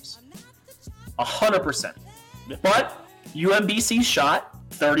 2 games. 100%. But UMBC shot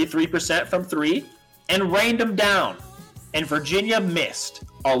 33% from 3 and rained them down. And Virginia missed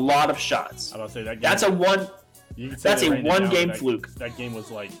a lot of shots. I was about to say that game. That's a one-game fluke. That game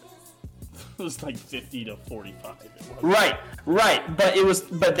was like 50-45. Right. But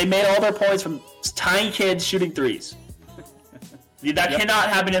they made all their points from tiny kids shooting threes. That cannot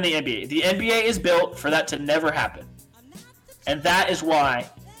happen in the NBA. The NBA is built for that to never happen. And that is why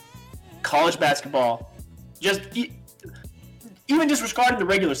college basketball, even disregarding the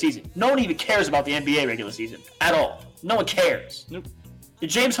regular season, no one even cares about the NBA regular season at all. No one cares. Nope. If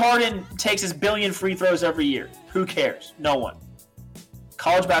James Harden takes his 1 billion free throws every year, who cares? No one.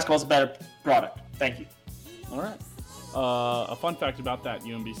 College basketball is a better product. Thank you. All right. A fun fact about that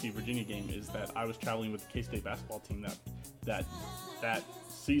UMBC Virginia game is that I was traveling with the K-State basketball team that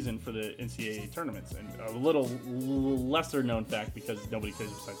season for the NCAA tournaments. And a little lesser known fact, because nobody cares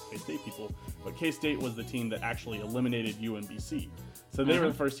besides K-State people, but K-State was the team that actually eliminated UMBC. So they were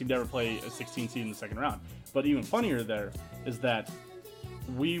the first team to ever play a 16 seed in the second round. But even funnier there is that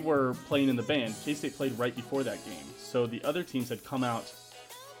we were playing in the band. K-State played right before that game. So the other teams had come out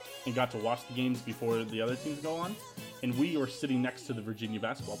and got to watch the games before the other teams go on. And we were sitting next to the Virginia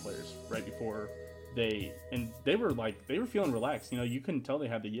basketball players right before they were feeling relaxed. You couldn't tell they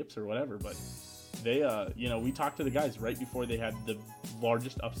had the yips or whatever, but they, we talked to the guys right before they had the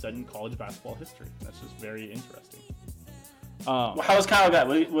largest upset in college basketball history. That's just very interesting. How was Kyle guy?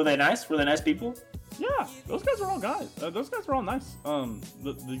 Were they nice? Were they nice people? Yeah, those guys were all guys. Those guys were all nice.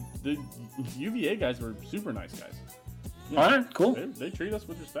 The UVA guys were super nice guys. All right, cool. They treat us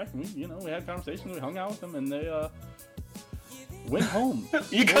with respect. And we had conversations. We hung out with them, and went home.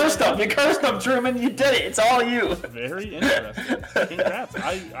 You cursed him. You cursed him, Truman. You did it. It's all you. Very interesting. Congrats.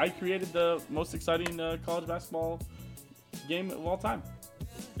 I created the most exciting college basketball game of all time.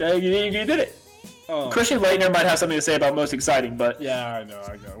 Yeah, you did it. Christian Laettner might have something to say about most exciting, but yeah, I know,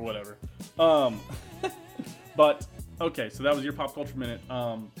 whatever. But okay, so that was your pop culture minute.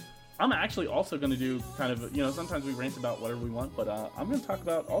 I'm actually also going to do kind of, sometimes we rant about whatever we want, but I'm going to talk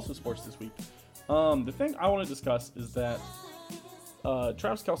about also sports this week. The thing I want to discuss is that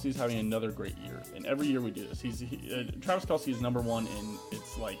Travis Kelce is having another great year, and every year we do this. Travis Kelce is number one in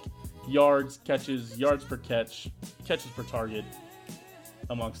it's like yards, catches, yards per catch, catches per target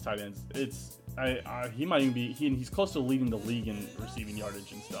amongst tight ends. He might even be he's close to leading the league in receiving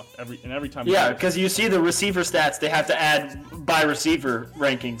yardage and stuff every time. Yeah, because you see the receiver stats, they have to add by receiver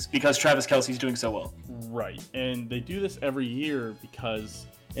rankings because Travis Kelce's doing so well. Right, and they do this every year because.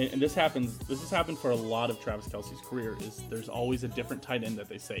 And this has happened for a lot of Travis Kelce's career, is there's always a different tight end that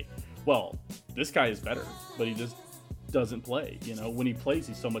they say, well, this guy is better, but he just doesn't play. When he plays,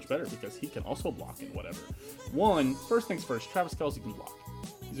 he's so much better because he can also block and whatever. First things first, Travis Kelce can block.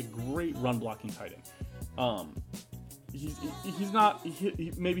 He's a great run blocking tight end. He's not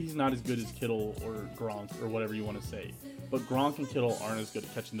as good as Kittle or Gronk or whatever you want to say, but Gronk and Kittle aren't as good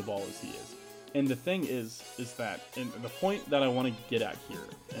at catching the ball as he is. And the thing is that, and the point that I want to get at here,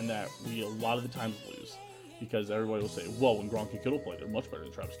 and that we a lot of the times lose, because everybody will say, well, when Gronk and Kittle play, they're much better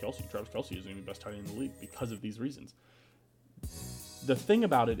than Travis Kelce. Travis Kelce isn't even the best tight end in the league because of these reasons. The thing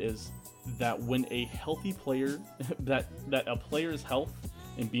about it is that when a healthy player, that a player's health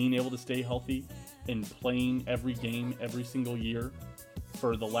and being able to stay healthy and playing every game, every single year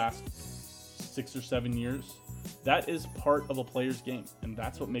for the last 6 or 7 years, that is part of a player's game, and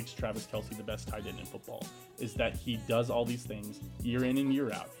that's what makes Travis Kelce the best tight end in football, is that he does all these things year in and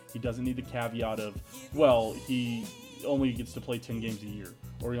year out. He doesn't need the caveat of, well, he only gets to play 10 games a year,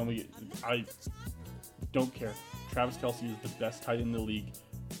 or I don't care. Travis Kelce is the best tight end in the league,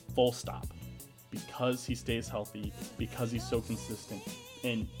 full stop, because he stays healthy, because he's so consistent,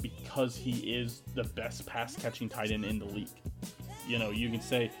 and because he is the best pass-catching tight end in the league. You can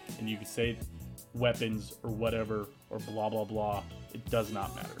say weapons or whatever or blah blah blah, it does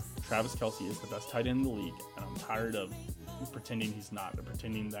not matter. Travis Kelce is the best tight end in the league, and I'm tired of pretending he's not, or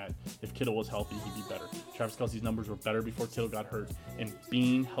pretending that if Kittle was healthy he'd be better. Travis Kelce's numbers were better before Kittle got hurt, and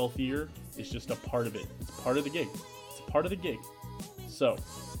being healthier is just a part of it. It's part of the gig. So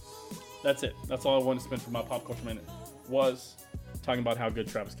that's it. That's all I wanted to spend for my pop culture minute, was talking about how good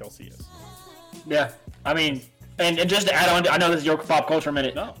Travis Kelce is. Yeah, I mean, and just to add on, I know this is your pop culture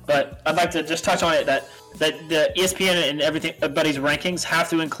minute, but I'd like to just touch on it that the ESPN and everybody's rankings have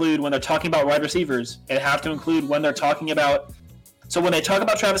to include, when they're talking about wide receivers, they have to include when they're talking about. So when they talk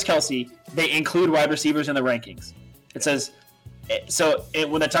about Travis Kelce, they include wide receivers in the rankings. It says,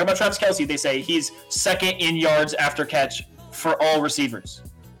 when they talk about Travis Kelce, they say he's second in yards after catch for all receivers.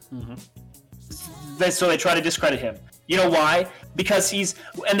 Mm-hmm. So they try to discredit him. You know why? Because they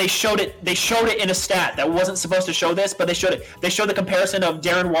showed it in a stat that wasn't supposed to show this, but they showed it. They showed the comparison of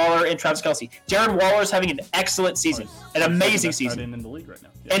Darren Waller and Travis Kelce. Darren Waller is having an excellent season, an amazing season. In the league right now.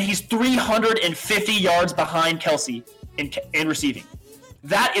 Yeah. And he's 350 yards behind Kelce in receiving.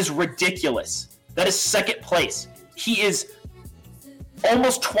 That is ridiculous. That is second place. He is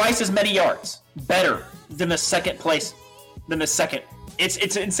almost twice as many yards better than the second place,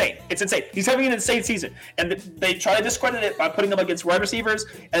 It's insane. It's insane. He's having an insane season, and they try to discredit it by putting him against wide receivers,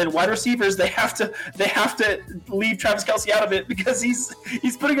 and then wide receivers they have to leave Travis Kelce out of it because he's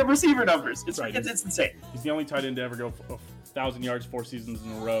putting up receiver numbers. It's insane. He's the only tight end to ever go 1,000 yards 4 seasons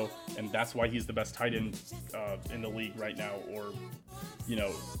in a row, and that's why he's the best tight end in the league right now, or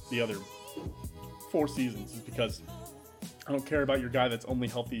the other 4 seasons, is because I don't care about your guy that's only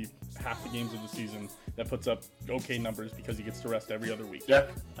healthy half the games of the season, that puts up okay numbers because he gets to rest every other week. Yeah.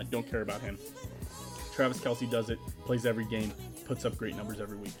 I don't care about him. Travis Kelce does it, plays every game, puts up great numbers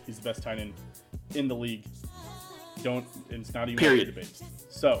every week. He's the best tight end in the league. It's not even a debate.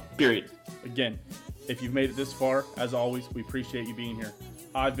 So, again, if you've made it this far, as always, we appreciate you being here.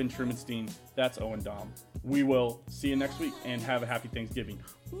 I've been Truman Steen. That's Owen Dom. We will see you next week, and have a happy Thanksgiving.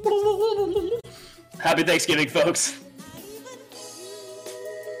 Happy Thanksgiving, folks.